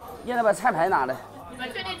饭。现在把菜牌拿来。你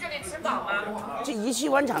们确定这里吃饱吗？这一气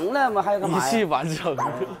完成了，我还要干嘛呀？一气完成。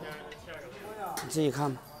你自己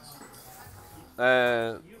看吧。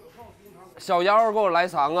小腰给我来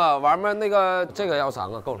3个，完了那个这个要3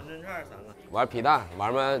个够了。完皮蛋，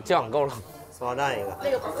完了酱够了。双鸭蛋一个。那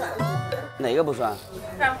个不算。哪个不算？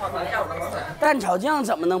蛋黄酱不算。蛋炒酱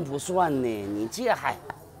怎么能不算呢？你这还，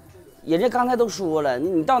人家刚才都说了，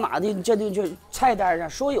你到哪的这就菜单上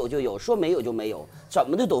说有就有，说没有就没有，怎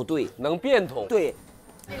么的都对，能变通。对。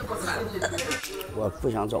那个不算。我不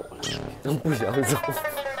想走了。不想走。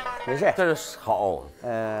没事，这是好。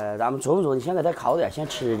咱们琢磨琢磨，你先给他烤点，先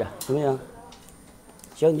吃着，行不行？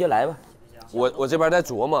行，你就来吧。我这边在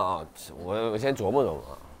琢磨啊，我先琢磨琢磨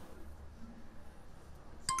啊。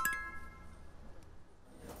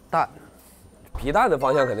蛋，皮蛋的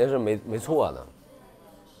方向肯定是没错的，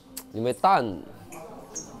因为蛋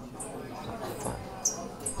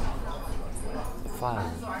饭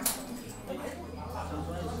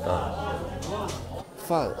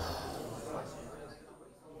饭，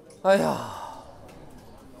哎呀，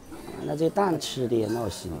那这蛋吃的也闹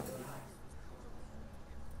心。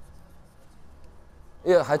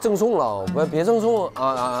哎呀，还赠送了，别赠送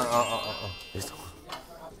啊！别赠，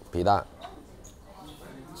皮蛋。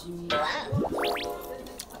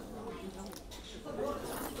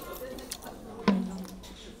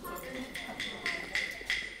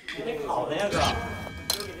给你烤的呀，哥，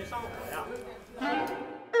就给您上火呀。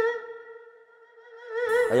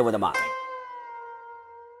哎呀，我的妈！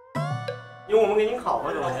因为我们给你烤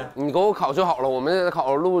过东西。你给我烤就好了，我们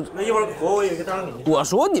烤录。那一会儿我有一个单给你。我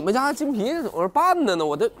说你们家金皮，我说拌的呢，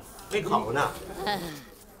我这没烤呢。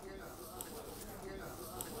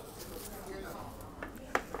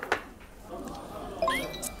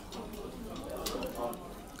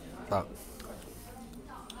蛋。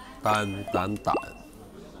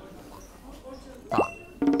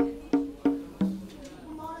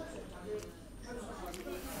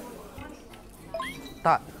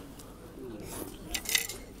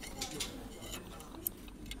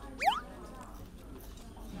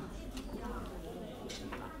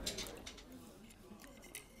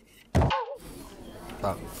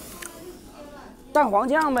蛋黄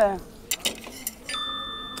酱呗。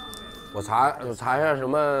我查一下什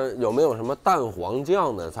么有没有什么蛋黄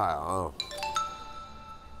酱的菜啊？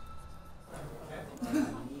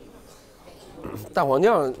蛋黄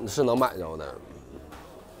酱是能买着的，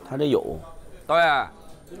他这有。导演，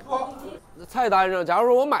菜单上，假如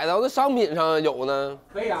说我买到的商品上有呢？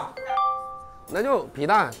可以啊。那就皮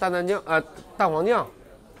蛋、蛋酱蛋黄酱，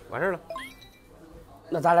完事了。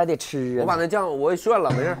那咱俩得吃啊。我把那酱我给炫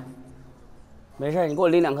了，没事。没事，你给我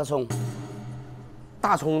拎2颗葱。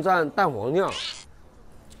大葱蘸蛋黄酱，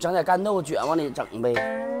整点干豆腐卷往里整呗，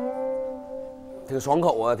挺爽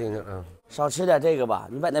口啊，听着。少吃点这个吧，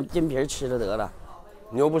你把那筋皮吃了得了。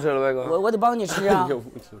你又不吃了呗，哥？我得帮你吃啊。你又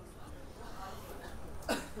不吃。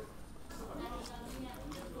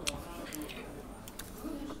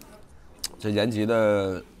这延吉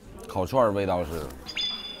的烤串味道是，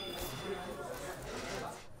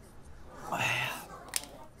哎呀，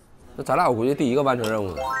那咱俩我估计第一个完成任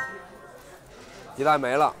务的。鸡蛋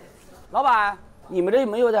没了。老板，你们这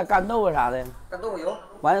没有点干豆腐啥的？干豆腐有。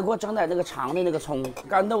完了，给我整点那个长的那个葱，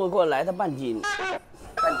干豆腐给我来它半斤。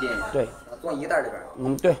半斤。对。装一袋里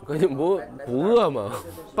边。对。哥，你不饿吗？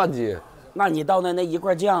半斤。那你到那一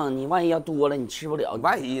罐酱，你万一要多了，你吃不了。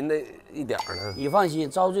万一那一点呢？你放心，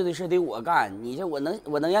遭罪的事得我干。你这我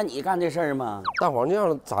能让你干这事儿吗？蛋黄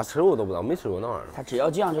酱咋吃我都不知道，没吃过那玩意儿。它只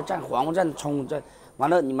要酱就蘸黄瓜、蘸葱、蘸完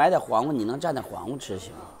了你买点黄瓜，你能蘸点黄瓜吃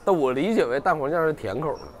行。但我理解为蛋黄酱是甜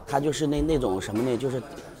口的，它就是那种什么呢？就是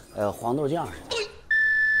黄豆酱似的。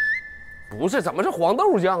不是，怎么是黄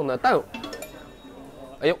豆酱呢？但，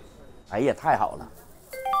哎呦，哎呀，太好了，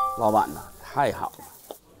老板呐，太好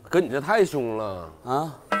了，哥你这太凶了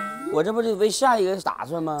啊！我这不是为下一个打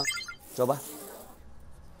算吗？走吧。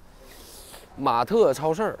马特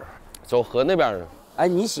超市，走河那边。哎，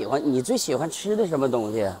你最喜欢吃的什么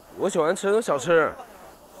东西？我喜欢吃那种小吃。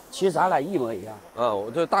其实咱俩一模一样。啊，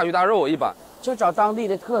我这大鱼大肉我一般。就找当地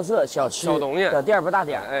的特色小吃、小东西，小店不大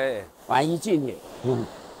点。哎，完一进去，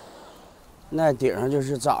那顶上就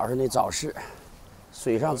是早上的早市，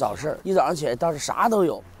水上早市，一早上起来倒是啥都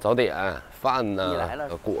有，早点、饭呢，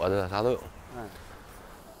果子啥都有。嗯。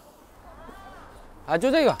啊，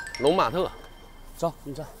就这个龙马特，走，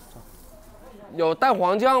你走。有蛋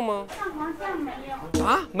黄酱吗？蛋黄酱没有。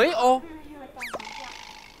啊，没有。我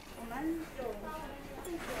们有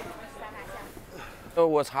沙拉酱。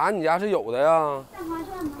我查你家是有的呀。蛋黄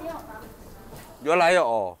酱没有了。原来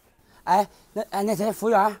有。哎，那谁，服务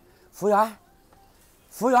员，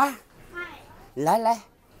来，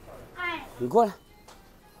哎，你过来。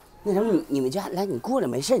那什么，你们家来，你过来，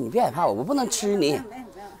没事，你别害怕，我不能吃你。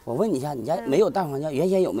我问你一下，你家没有蛋黄酱？原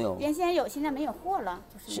先有没有？原先有，现在没有货了。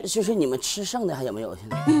就是你们吃剩的还有没有？现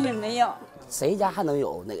在没有。谁家还能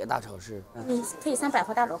有？哪个大超市？你可以上百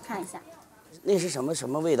货大楼看一下。那是什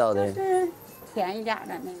么味道的？是甜一点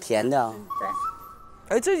的那个。甜的啊。对。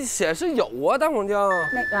哎，这显示有啊，蛋黄酱。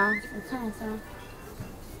哪个？你看一下。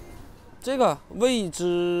这个味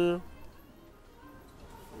之。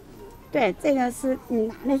对，这个是你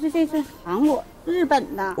拿的是这是韩国、日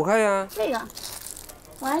本的。我看一下。这个。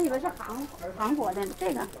我还以为是韩国的，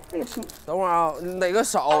这个品。等会儿啊，哪个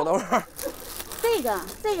少？等会儿。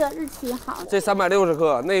这个日期好。这360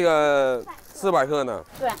克，那个400克呢？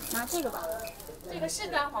对，拿这个吧。这个是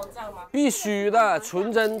蛋黄酱吗？必须的，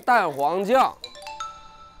纯真蛋黄酱。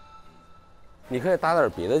你可以打点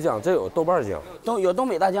别的酱，这有豆瓣酱。有东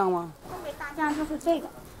北大酱吗？东北大酱就是这个。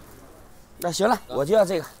那行了，我就要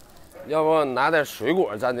这个。要不拿点水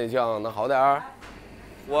果蘸这酱能好点儿？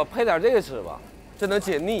我配点这个吃吧。这能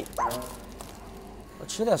解腻。我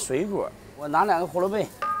吃点水果，我拿2个胡萝卜，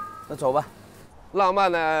那走吧。浪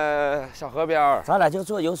漫的小河边，咱俩就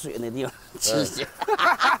坐有水那地方吃去。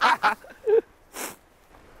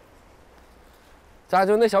咱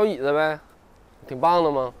就那小椅子呗，挺棒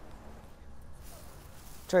的吗？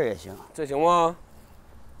这儿也行，这行吗？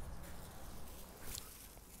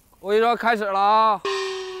我跟你说，开始了啊！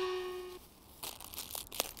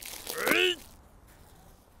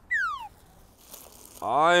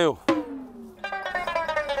哎呦！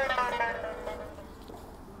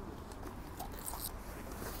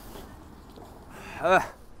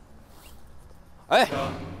哎！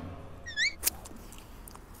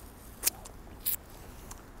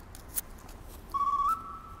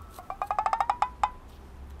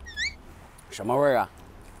什么味儿啊？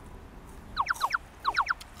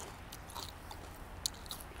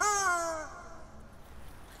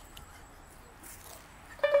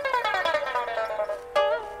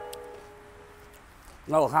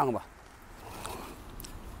那我看看吧。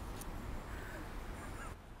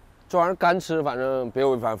这玩意儿干吃，反正别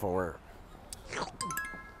有一番风味儿。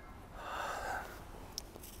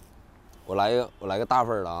我来个大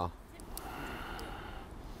份的啊！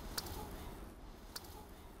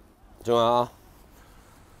听完啊！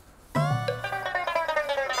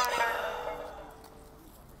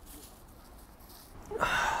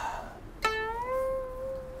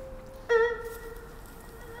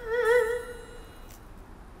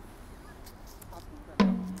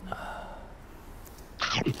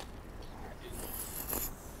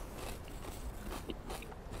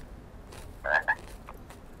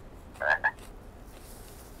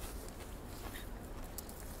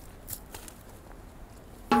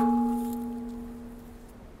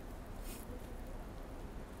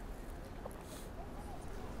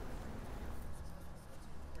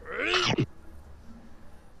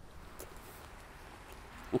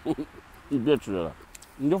你别吃了，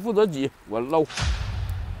你就负责挤，我捞。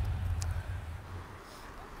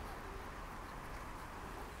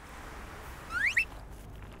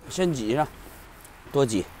先挤上，多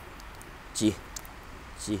挤，挤，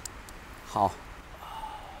好。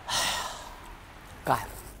哎呀，干。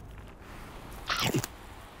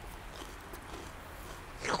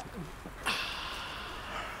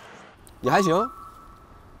你还行。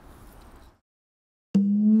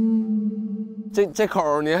这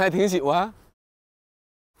口您还挺喜欢？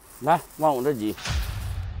来，往我这挤。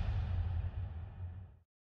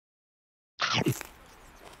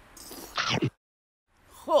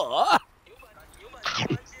呵，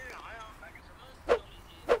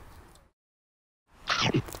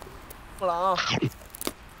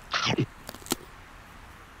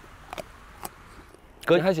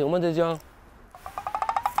哥，你还行吗？这酱？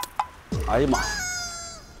哎呀妈！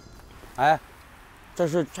哎，这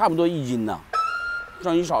是差不多1斤呐，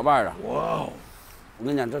剩一少半了。哇哦！我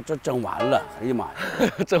跟你讲，这整完了。哎呀妈呀，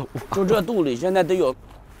就这肚里现在得有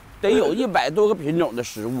100多个品种的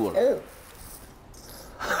食物了。哎，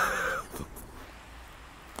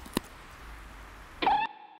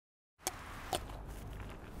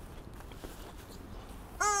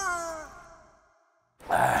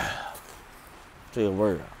这个味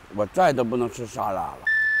儿啊，我再都不能吃沙拉了。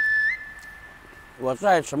我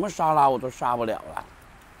再什么沙拉我都杀不了了。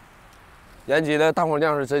延吉的蛋黄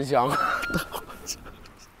酱是真香，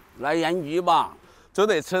来延吉吧，就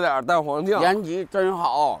得吃点蛋黄酱。延吉真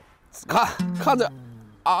好，看着，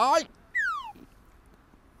哎，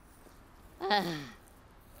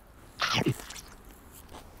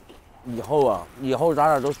以后咱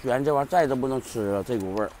俩都悬这玩意儿，再都不能吃了，这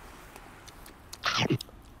股味儿。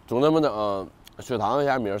总这么整，血糖一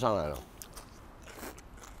下明儿上来了。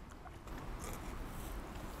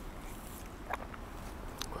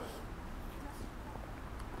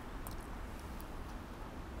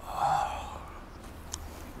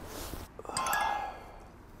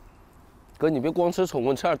哥，你别光吃宠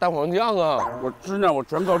物，吃点蛋黄酱啊！我吃呢，我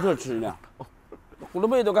全靠这吃呢，葫芦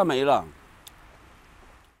贝都干没了。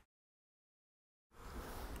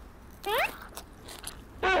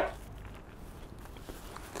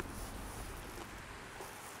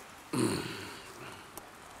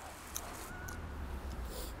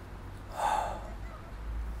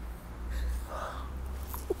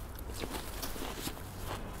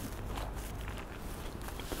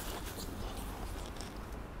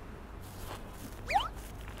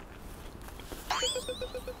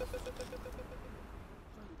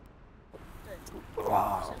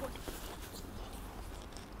哇！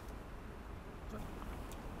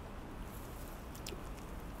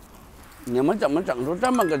你们怎么整出这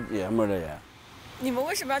么个节目来呀？你们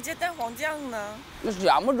为什么要接蛋黄酱呢？那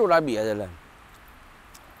想不出来别的了。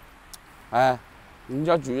哎，你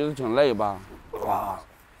家橘子挺累吧？哇，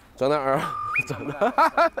整点儿，整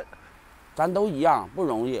的，咱都一样，不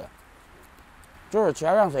容易。就是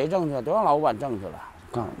钱让谁挣去，都让老板挣去了。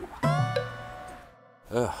告诉你吧。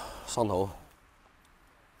哎呀，上头。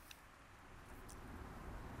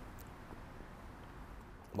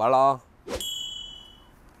完了啊，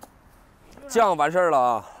酱完事儿了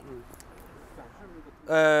啊。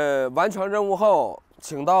完成任务后，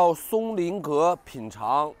请到松林阁品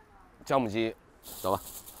尝姜母鸡，走吧。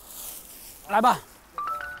来吧。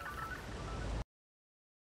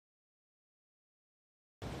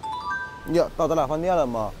呀，到咱俩饭店了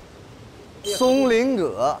吗？松林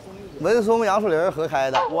阁，文松杨树林合开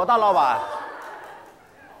的。我大老板。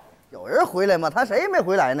有人回来吗？他谁也没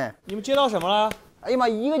回来呢。你们接到什么了？哎呀妈，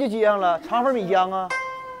一个就接上了，肠粉米浆啊。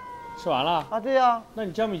吃完了啊？对呀。那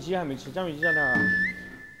你姜米鸡还没吃？姜米鸡在那儿啊。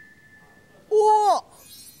哇！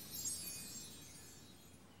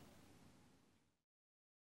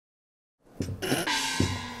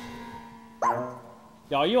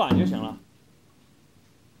舀一碗就行了。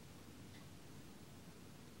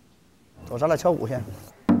走，咱俩敲鼓去。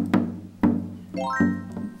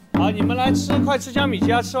好，你们来吃，快吃姜米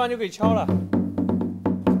鸡啊！吃完就可以敲了。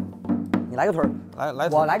你来个腿儿，来，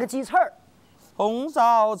我来个鸡翅儿。红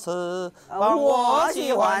烧翅膀我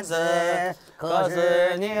喜欢吃，可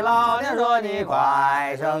是你老娘说你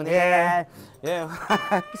快升天，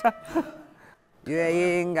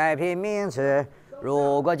越应该拼命吃。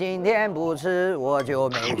如果今天不吃，我就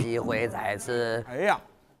没机会再吃。哎呀，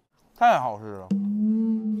太好吃了！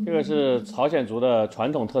这个是朝鲜族的传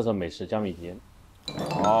统特色美食姜米鸡。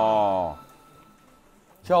哦，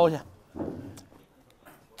敲去。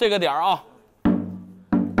这个点儿啊。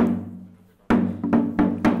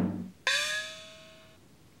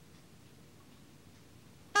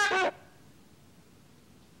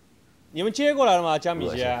你们接过来了吗？姜米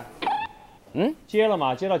鸡？嗯，接了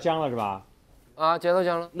吗？接到姜了是吧？啊，接到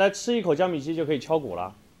姜了。来吃一口姜米鸡就可以敲鼓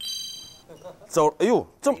了。走，哎呦，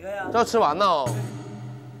这要吃完呢？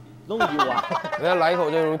弄一碗。人家来一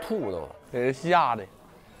口就容易吐都，给人吓的。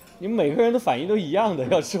你们每个人的反应都一样的，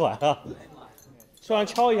要吃完啊。吃完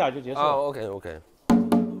敲一下就结束了。啊 ，OK。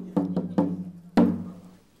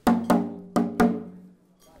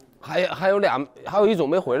还有一种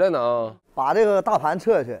没回来呢。把这个大盘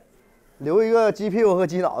撤去，留一个鸡屁股和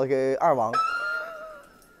鸡脑子给二王。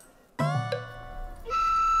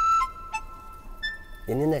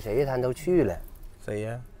人家那谁他们都去了，谁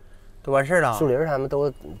呀？都完事儿了。树林他们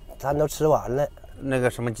都吃完了。那个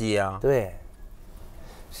什么鸡呀？对。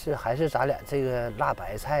是还是咱俩这个辣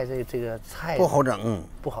白菜这个菜不好整，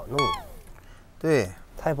不好弄。对，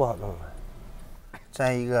太不好弄了。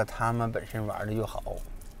再一个他们本身玩的就好，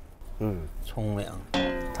聪明，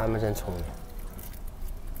他们真聪明，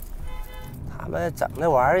他们整那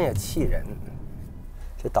玩意儿也气人。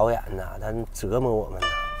这导演呐，他折磨我们呢。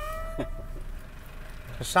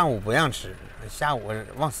上午不让吃，下午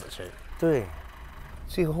往死吃。对，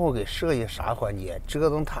最后给设计啥环节，折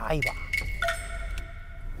腾他一把。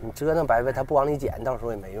你折腾白费，他不往里剪，到时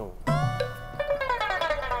候也没用。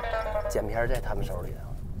剪片在他们手里头，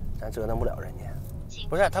咱折腾不了人家。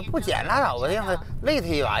不是他不剪拉倒吧，让他累他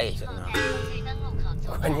一把也行啊。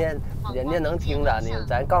关键人家能听咱的，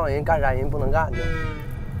咱告诉人干啥，人不能干去。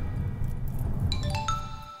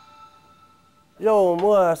肉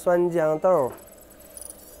末酸豇豆。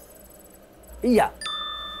哎呀，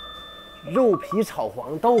肉皮炒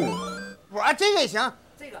黄豆。我这个也行，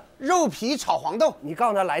这个肉皮炒黄豆，你告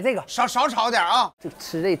诉他来这个，少炒点啊。就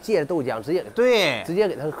吃这借着豆浆，直接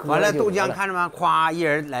给他喝。完了豆浆看着吗？夸一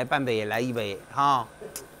人来半杯，来一杯哈，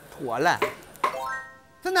妥了。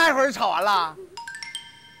这哪一会儿炒完了？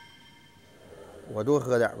我多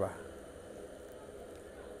喝点吧。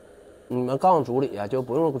你们告诉主理啊，就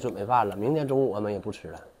不用准备饭了，明天中午我们也不吃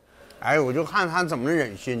了。哎，我就看他怎么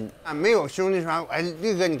忍心啊！没有兄弟说，哎，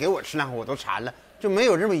力哥你给我吃两口，我都馋了，就没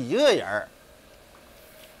有这么一个人儿。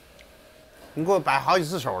你给我摆好几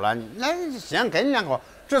次手了，来行，给你两口，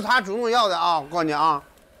这是他主动要的啊！我告诉你啊，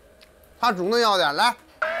他主动要的，来，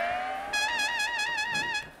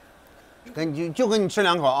给你就给你吃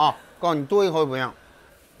两口啊！告诉你多一口也不行，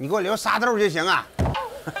你给我留沙豆就行啊。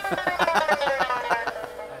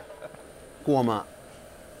过吗？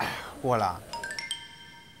过了。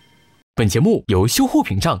本节目由修护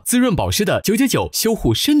屏障滋润保湿的999修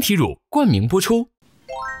护身体乳冠名播出。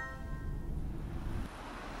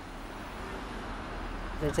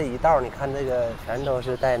这一道你看这个全都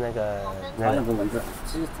是带那个朝鲜族文字，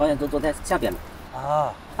其实朝鲜族都在下边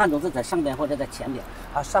啊，汉族是在上边或者在前边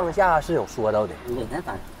啊，上下是有说到的。对，那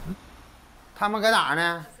当然。他们搁哪儿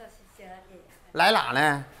呢？来哪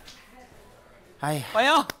呢？哎呀，欢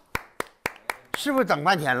迎。是不是等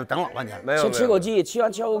半天了？等老半天了。没有。先吃口鸡，吃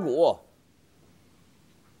完敲个鼓。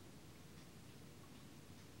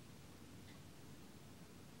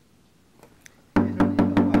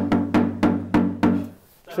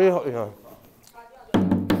吹一口就行。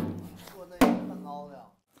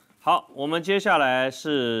好，我们接下来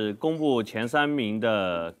是公布前3名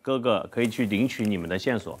的哥哥，可以去领取你们的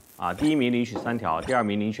线索啊。第1名领取3条，第2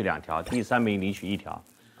名领取2条，第3名领取1条。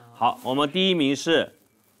好，我们第1名是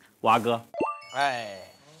娃哥。哎，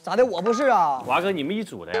咋的？我不是啊。娃哥，你们一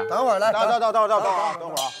组的呀？等会儿来，等会儿，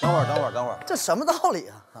这什么道理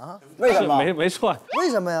啊？啊？为什么？没错。为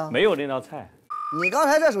什么呀？没有那道菜。你刚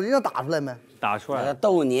才在手机上打出来没？打出来了。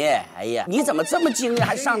逗你！哎呀，你怎么这么精啊？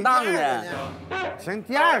还上当呢？行，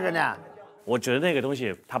第2个呢？我觉得那个东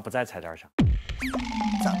西它不在菜单上。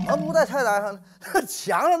怎么不在菜单上呢？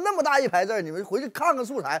墙上那么大一排字，你们回去看看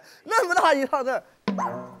素材，那么大一行字。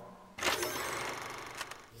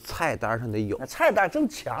菜单上得有。菜单正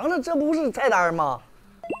墙上，这不是菜单吗？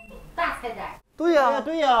大菜单。对呀，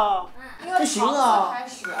对呀，这行啊。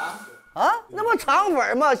啊，那不肠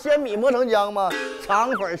粉吗？鲜米磨成浆吗？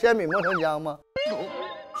肠粉鲜米磨成浆吗？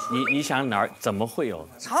你想哪儿？怎么会有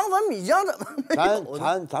肠粉米浆？怎么没有？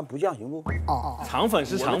咱不犟行不？肠粉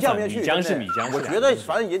是肠粉，米浆是米浆。我觉得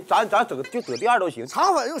反正咱就得第2都行。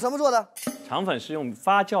肠粉用什么做的？肠粉是用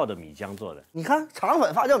发酵的米浆做的。你看肠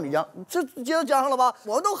粉发酵米浆，这接到浆上了吧？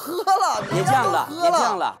我们都喝了，别犟了，别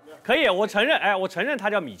犟了。可以，我承认，哎，我承认它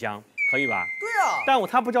叫米浆，可以吧？对呀。但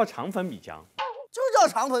它不叫肠粉米浆。就叫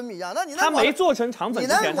肠粉米浆，那你它没做成肠粉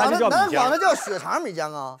之前，它就叫米浆。你管它叫血肠米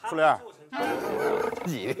浆啊？苏联，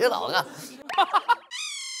你别老干。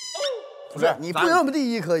不是，你不给我们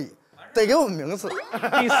第1可以，得给我们名次。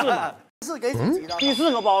第4嘛。第4给几张？第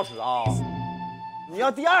4可不好使啊。你要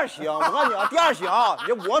第2行，我告诉你啊，第2行啊。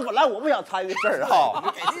我本来我不想参与这事儿啊。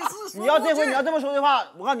给第4，你要这回你要这么说的话，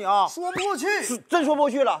我告诉你啊，说不过去，真说不过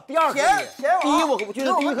去了。第2可以，第1我觉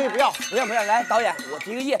得第1可以不要。不要，来导演，我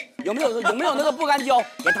提个议，有没有那个不干胶，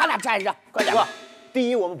给他俩粘上，快点。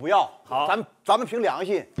第1我们不要，好，咱们凭良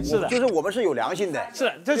心。是的，就是我们是有良心的。是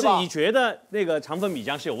的，这是你觉得那个肠粉米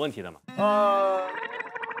浆是有问题的吗？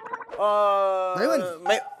没问题，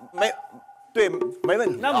对，没问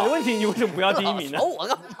题。那没问题，你为什么不要第1名呢？瞅我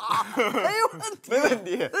干嘛？没问题，没问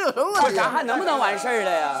题。这有什么问题？咱还能不能完事儿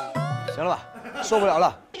了呀？行了吧，受不了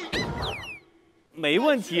了。没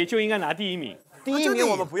问题就应该拿第1名。第1名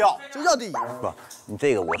我们不要，就叫第1。不，你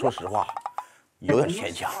这个我说实话，有点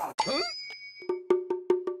牵强。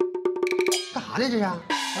干啥呢？这是？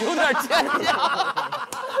有点牵强。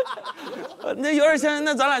那有点牵，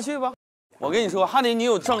那咱俩去吧。我跟你说，还得你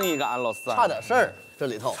有正义感，老三。差点事儿，这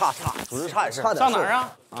里头不是差点事儿，上哪儿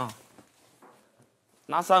啊？啊，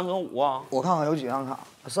拿3和5啊。我看看有几张卡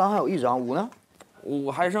，3还有1张，5呢？5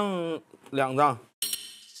还剩2张。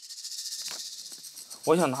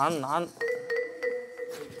我想拿。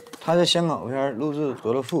他在香港片录制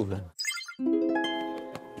得了负分，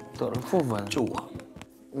得了负分，就我。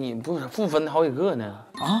你不是负分的好几个呢？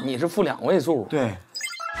啊，你是负2位数。对。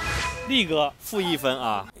力哥负1分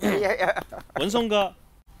啊，文松哥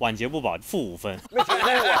晚节不保负5分，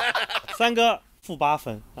三哥负8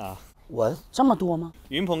分啊。我这么多吗？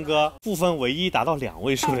云鹏哥负分唯一达到2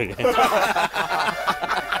位数的人。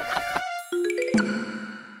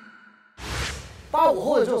85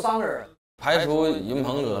后的只有3个人。排除云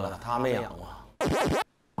鹏哥了，他没养过。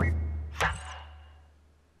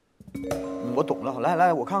我懂了，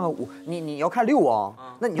来，我看看5，你要看6啊？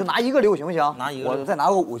那你就拿1个6行不行？拿1个，我再拿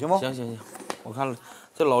个5行不？行，我看了，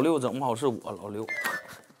这老6整不好是我老6。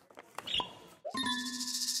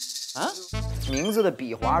啊，名字的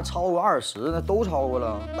笔划超过20，那都超过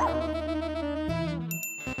了。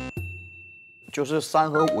就是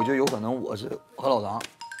3和5就有可能我是和老张。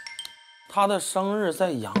他的生日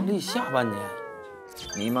在阳历下半年，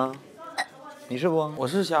你吗？你是不？我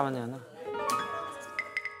是下半年的。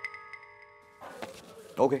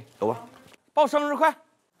OK， 走吧。报生日快！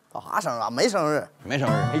报啥生日啊？没生日，没生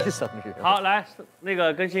日。好，来那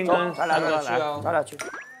个更新跟咱俩去啊，咱俩去。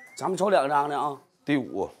咱们抽2张呢啊。第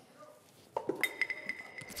5，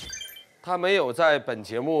他没有在本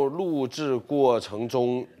节目录制过程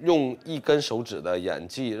中用1根手指的演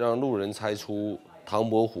技让路人猜出唐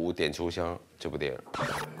伯虎点秋香这部电影。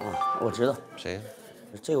啊，我知道谁？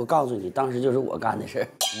这我告诉你，当时就是我干的事儿。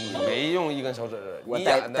你没用1根手指，我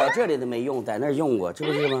在这里的没用，在那儿用过，这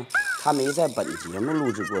不是吗？他没在本节目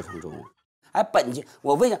录制过程中。哎，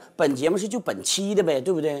我问一下，本节目是就本期的呗，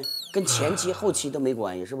对不对？跟前期、后期都没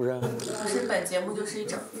关系，是不是？不是本节目就是一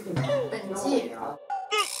整本季。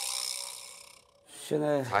现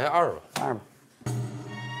在查一下2吧。 2吧。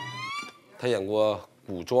他演过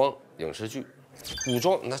古装影视剧，古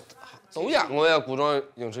装那都演过呀，古装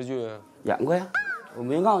影视剧演过呀。我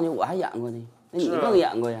没告诉你，我还演过呢。那你更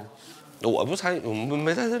演过呀？我不参与，我们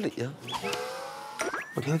没在这里呀。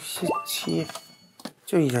我听7，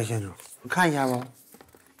就1条线索，你看一下吧。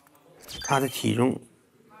他的体重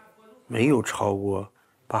没有超过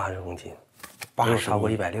80公斤，没有超过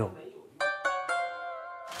160。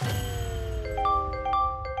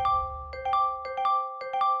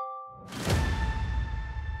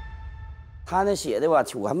他那写的吧，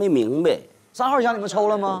我还没明白。3号箱你们抽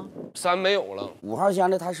了吗？3没有了。5号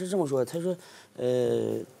箱的他是这么说，他说，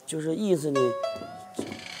就是意思呢，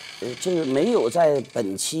这个没有在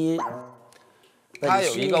本期。他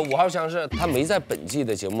有一个5号箱是，他没在本季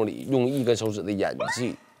的节目里用1根手指的演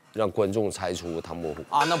技让观众猜出唐伯虎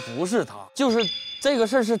啊，那不是他，就是这个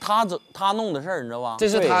事儿是他弄的事儿，你知道吧？这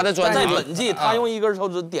是他的专辑。在本季他用1根手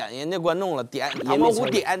指点人家观众了，点唐伯虎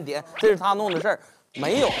点，这是他弄的事儿。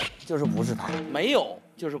没有，就是不是他；没有，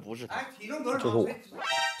就是不是他。就是我。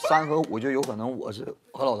3和5就有可能我是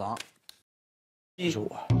和老张。是我。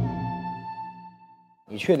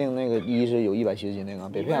你确定那个1是有170斤那个？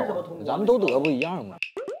别骗我，咱们都得不一样吗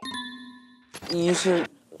？1是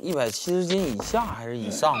170斤以下还是以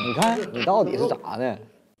上？你看你到底是咋的？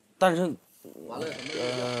但是，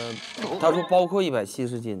他说包括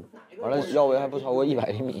170斤。完了腰围还不超过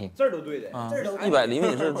100厘米。这儿都对的。啊，100厘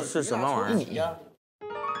米是什么玩意儿？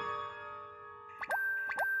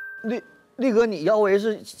力哥，你腰围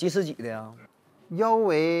是几尺几的呀？腰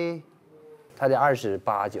围，他得28、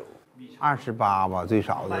9。28吧，最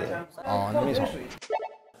少的。哦，那没瞅。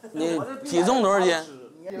你体重多少斤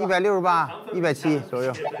？168、170左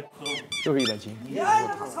右。就是170。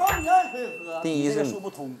第一是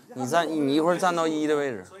你一会儿站到1的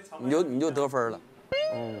位置，你就得分了。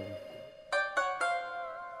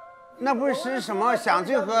那不是什么想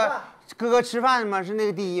最和哥哥吃饭吗？是那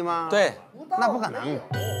个第1吗？对，那不可能。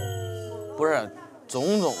不是，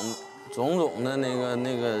种种的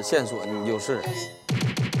那个线索，你就是。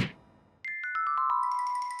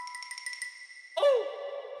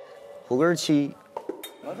5根7。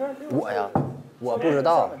我呀，我不知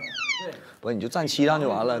道。不，你就站7上就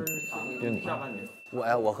完了。就你。我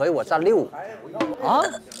呀，我合计我站6。啊？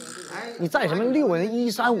你站什么6啊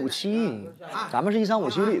？1357，咱们是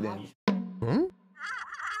1357里的。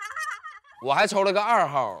我还抽了个2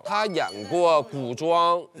号，他演过古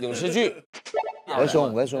装影视剧。文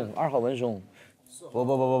松，2号文松。不。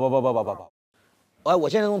哎，我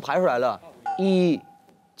现在都排出来了，1、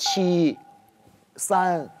7、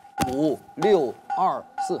3、5、6、2、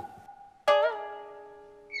4。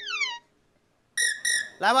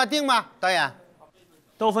来吧，定吧，导演。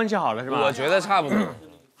都分析好了是吧？我觉得差不多。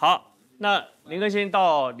好，那林更新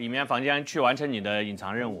到里面房间去完成你的隐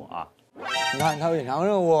藏任务啊。你看他有隐藏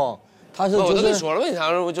任务，他是我就是都跟你说了，隐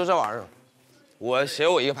藏任务就这玩意儿。我写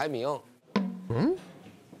我一个排名。嗯，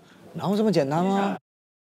然后这么简单吗？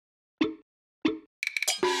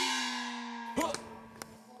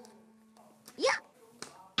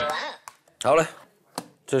好嘞，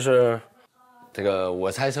这是这个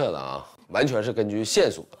我猜测的啊，完全是根据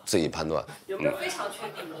线索自己判断。有没有非常确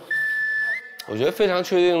定的？我觉得非常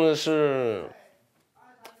确定的是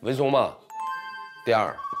文松吧，第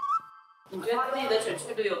2。你觉得自己的准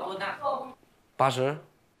确率有多大？80。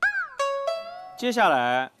接下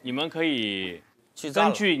来你们可以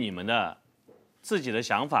根据你们的自己的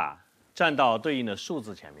想法站到对应的数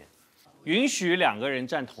字前面，允许2个人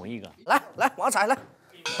站同一个。来，往上踩来，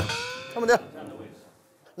这么的。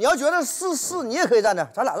你要觉得是4，你也可以站这，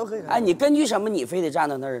咱俩都可以站。哎，你根据什么你非得站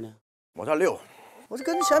到那儿呢？我站6，我就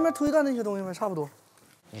跟前面推断那些东西呗，差不多。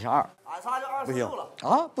你是2，俺仨就不行26了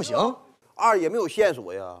啊，不行，2也没有线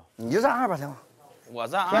索呀。你就站2吧，天华。我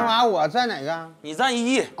站2。天华，我站哪个？你站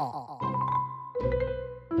1。哦。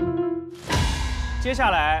接下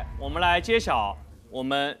来我们来揭晓我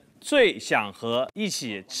们最想和一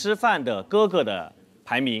起吃饭的哥哥的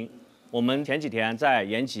排名。我们前几天在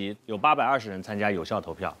延吉有820人参加有效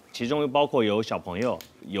投票，其中包括有小朋友、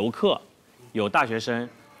游客、有大学生，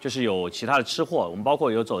就是有其他的吃货。我们包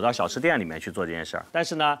括有走到小吃店里面去做这件事儿。但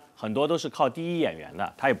是呢，很多都是靠第一演员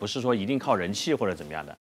的，他也不是说一定靠人气或者怎么样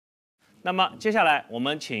的。那么接下来我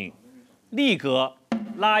们请力哥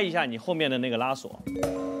拉一下你后面的那个拉锁，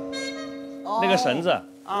那个绳子。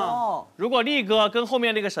哦。如果力哥跟后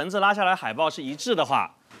面那个绳子拉下来海报是一致的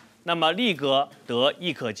话，那么力哥得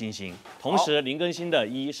1颗金星，同时林更新的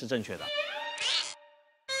1是正确的。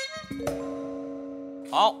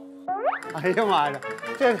好。哎呀妈呀，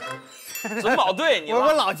这准保对，你拉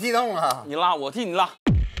我老激动了。你拉，我替你拉。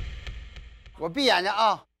我闭眼睛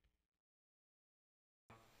啊。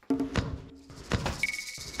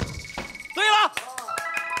对了。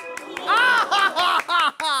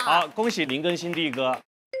好，恭喜林更新力哥。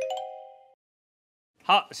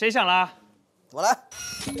好，谁想拉？我来。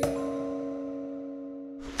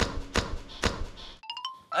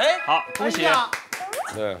哎，好，恭喜。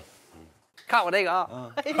对，看我这个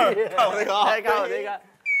啊，看我这个啊，看我这个。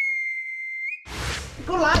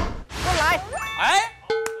给我来，给我来。哎，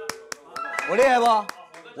我厉害不？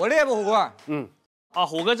我厉害不，虎哥？嗯。啊，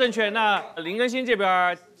虎哥正确。那林更新这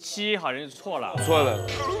边7好像就错了。错了。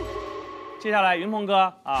接下来云鹏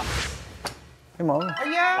哥啊。没毛病。哎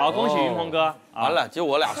呀。好，恭喜云鹏哥。完了，就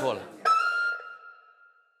我俩错了。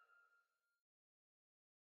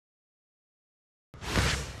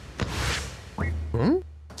嗯，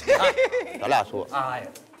咱俩错。哎呀，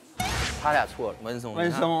他俩错了。文松。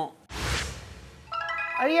文松。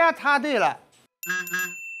哎呀，他对了。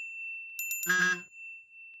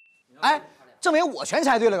哎，证明我全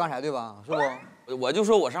猜对了，刚才对吧？是不？我就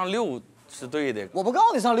说我上6是对的。我不告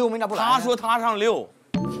诉你上6吗？你咋不来？他说他上6。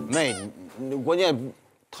没，关键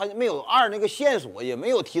他没有2那个线索，也没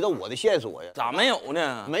有提到我的线索呀。咋没有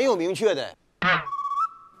呢？没有明确的。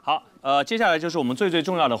好，接下来就是我们最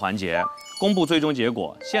重要的环节，公布最终结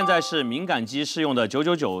果。现在是敏感肌适用的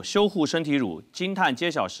999修护身体乳惊叹揭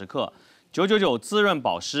晓时刻，999滋润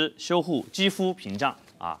保湿修护肌肤屏障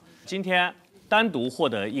啊！今天单独获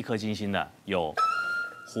得1颗金星的有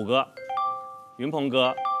虎哥、云鹏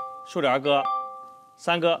哥、树莲哥、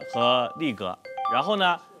3哥和力哥。然后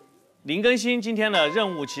呢，林更新今天的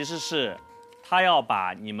任务其实是，他要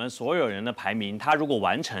把你们所有人的排名，他如果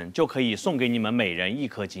完成，就可以送给你们每人1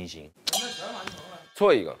颗金星。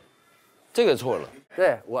错一个，这个错了。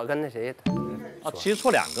对，我跟那谁。哦，其实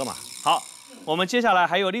错2个嘛。好，我们接下来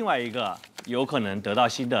还有另外一个有可能得到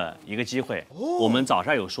星的一个机会。我们早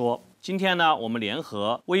上有说，今天呢，我们联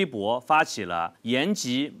合微博发起了延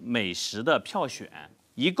吉美食的票选，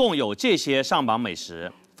一共有这些上榜美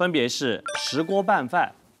食，分别是石锅拌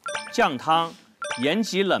饭、酱汤、延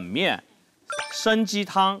吉冷面、生鸡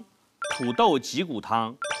汤、土豆脊骨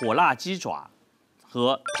汤、火辣鸡爪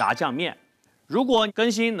和炸酱面。如果更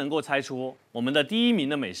新能够猜出我们的第1名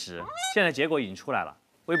的美食，现在结果已经出来了，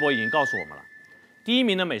微博已经告诉我们了，第1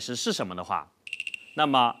名的美食是什么的话，那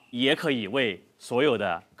么也可以为所有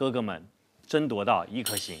的哥哥们争夺到1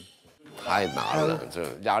颗星。太难了，这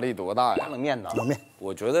压力多大呀！冷面呢？冷面，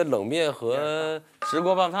我觉得冷面和石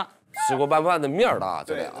锅拌饭，石锅拌饭的面大，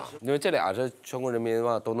这俩，因为这俩是全国人民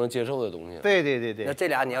嘛都能接受的东西。对对对对。那这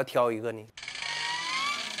俩你要挑一个呢？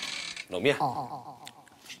冷面。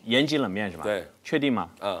延吉冷面是吧？对，确定吗？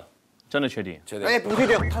嗯，真的确定。确定。哎，不确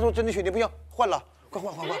定。他说真的确定，不行，换了，快，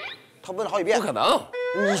他问了好几遍。不可能。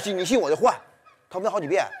你信我就换。他问好几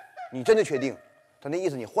遍，你真的确定？他那意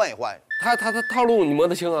思你换一换。他套路你摸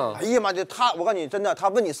得清啊？哎呀妈，我告诉你真的，他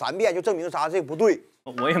问你3遍就证明啥？这不对。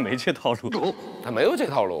我也没这套路，他没有这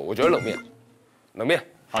套路。我觉得冷面，冷面。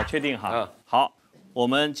好，确定哈。好，我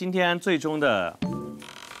们今天最终的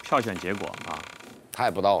票选结果啊，他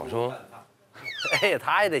也不知道是吗？哎，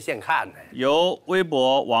他也得现看呢。由微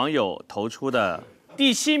博网友投出的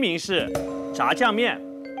第7名是炸酱面，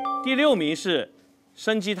第6名是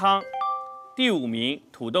参鸡汤，第5名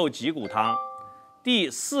土豆脊骨汤，第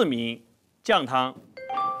4名酱汤，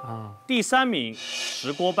第3名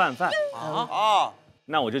石锅拌饭。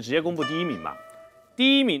那我就直接公布第1名吧。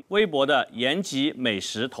第1名微博的延吉美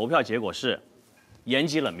食投票结果是延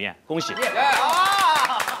吉冷面，恭喜！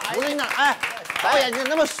我跟你讲，哎，导演你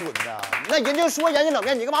那么损呢？那人家说延吉冷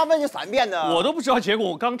面，你干嘛问人3遍呢？我都不知道结果，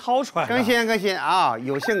我刚掏出来。更新啊，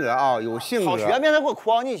有性格啊，有性格。好全面，他给我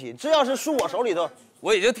框进去，这要是输我手里头，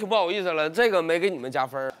我已经挺不好意思了。这个没给你们加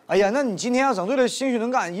分。哎呀，那你今天要整对了，兴许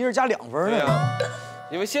能干，一人加2分呢。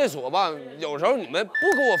因为线索吧，有时候你们不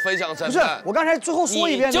跟我分享真的。不是，我刚才最后说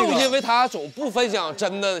一遍、就因为他总不分享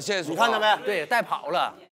真的线索。你看到没？对，带跑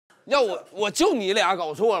了。要我就你俩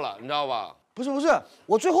搞错了，你知道吧？不是，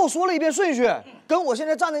我最后说了一遍顺序，跟我现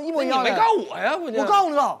在站的一模一样的。你没告我呀？我告诉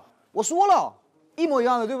你了，我说了，一模一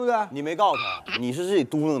样的，对不对？你没告诉他，你是自己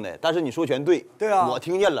嘟囔的，但是你说全对。对啊，我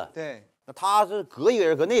听见了。对，那他是隔一个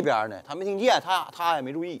人搁那边呢，他没听见，他也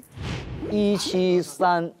没注意。1、7、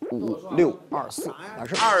3、5、6、2、4，哪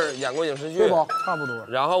是2演过影视剧，对不？差不多。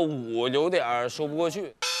然后5有点说不过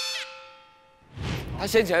去。他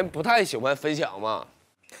先前不太喜欢分享嘛。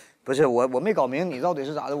不是我没搞明你到底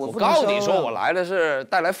是咋的，我告诉你说我来的是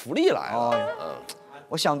带来福利来了。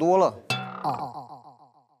我想多了。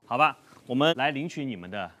好吧，我们来领取你们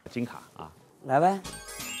的金卡啊，来呗。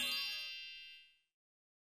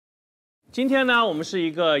今天呢，我们是一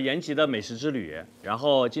个延吉的美食之旅，然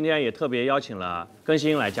后今天也特别邀请了更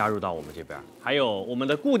新来加入到我们这边，还有我们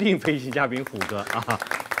的固定飞行嘉宾虎哥啊。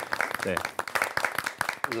对，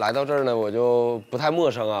来到这儿呢，我就不太陌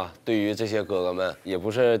生啊，对于这些哥哥们也不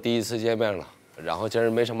是第一次见面了，然后今儿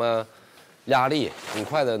没什么压力，很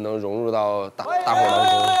快的能融入到大伙当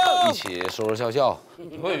中，一起说说笑笑，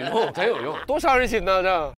会有用，真有用，多伤人心呐！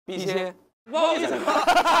这必须，不好意思。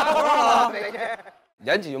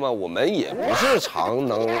延吉嘛，我们也不是常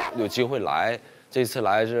能有机会来，这次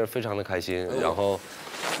来是非常的开心。然后，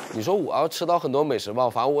你说我要吃到很多美食吧，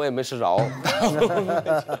反正我也没吃着，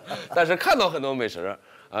但是看到很多美食，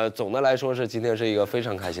总的来说是今天是一个非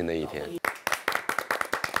常开心的一天。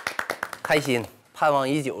开心，盼望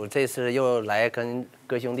已久，这次又来跟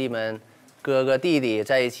哥兄弟们、哥哥弟弟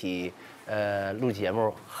在一起，录节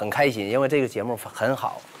目，很开心，因为这个节目很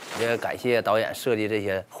好，也感谢导演设计这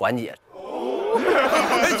些环节。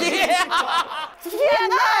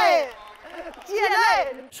接待。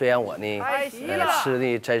虽然我呢，吃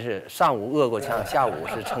的真是上午饿够呛，下午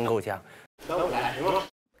是撑够呛，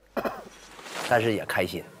但是也开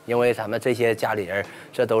心，因为咱们这些家里人，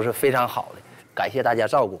这都是非常好的，感谢大家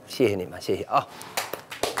照顾，谢谢你们，谢谢啊。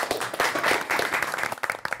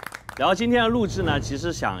然后今天的录制呢，其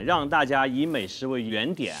实想让大家以美食为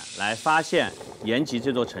原点，来发现延吉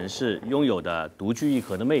这座城市拥有的独具一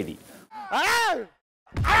格的魅力。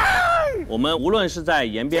我们无论是在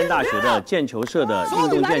延边大学的毽球社的运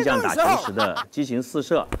动健将打球时的激情四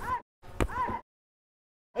射，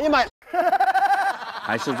哎呀妈呀！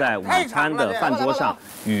还是在午餐的饭桌上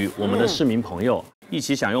与我们的市民朋友一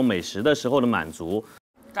起享用美食的时候的满足，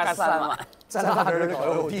干3碗，蘸大汁的烤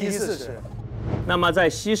肉，第一次吃。那么在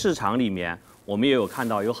西市场里面，我们也有看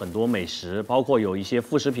到有很多美食，包括有一些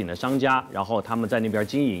副食品的商家，然后他们在那边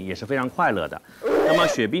经营也是非常快乐的。那么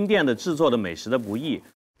雪冰店的制作的美食的不易，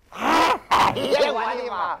别管你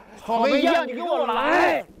吧，草莓酱你给我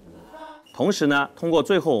来。同时呢，通过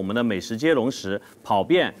最后我们的美食接龙时，跑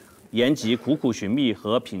遍延吉苦苦寻觅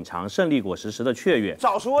和品尝胜利果实时的雀跃。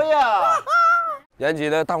早说呀！延吉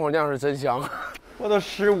的大黄酱是真香，我都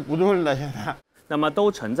吃5顿了，现在。那么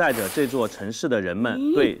都承载着这座城市的人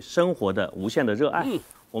们对生活的无限的热爱。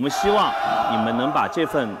我们希望你们能把这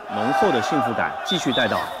份浓厚的幸福感继续带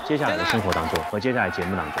到接下来的生活当中和接下来节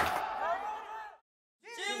目当中。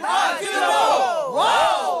惊叹俱乐部，哇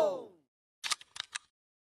哦！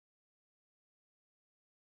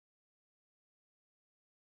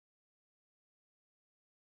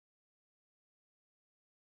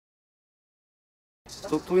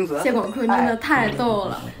周星驰。谢广坤真的太逗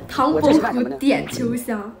了，唐伯虎点秋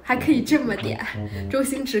香还可以这么点，周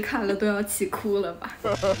星驰看了都要气哭了吧？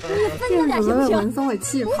骗子被文松给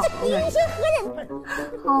气跑了，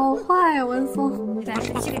好坏呀文松！鸡蛋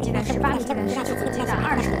17个鸡蛋，18个鸡蛋，19个鸡蛋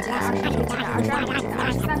，20个鸡蛋，21个鸡蛋，22个鸡蛋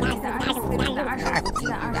，23个鸡蛋，24个鸡蛋，25个鸡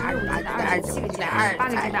蛋，26个鸡蛋，27个鸡蛋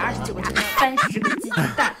，28个鸡蛋，29个鸡蛋，30个鸡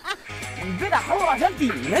蛋。你别在后边往上顶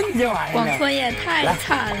了，你这玩意儿。广坤也太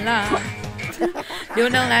惨了，刘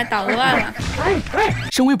能来捣乱了。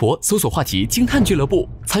上微博搜索话题“惊叹俱乐部”，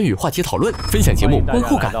参与话题讨论，分享节目观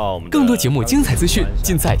后感。更多节目精彩资讯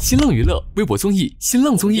尽在新浪娱乐、微博综艺、新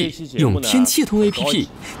浪综艺。用天气通 APP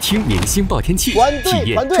听明星报天气，体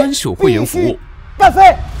验专属会员服务。半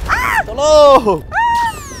飞，走喽！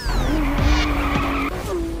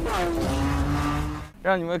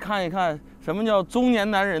让你们看一看什么叫中年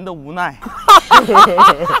男人的无奈。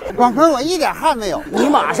广坤，我一点汗没有。你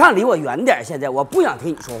马上离我远点，现在我不想听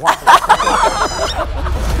你说话。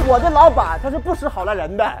我的老板他是不识好赖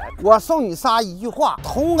人的。我送你仨一句话：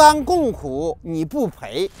同甘共苦，你不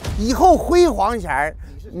赔；以后辉煌前，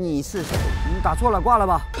你是谁？你打错了，挂了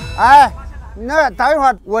吧？哎，那等一会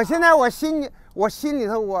儿，我现在我心里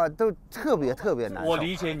头我都特别难受。我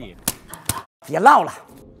理解你。别唠了，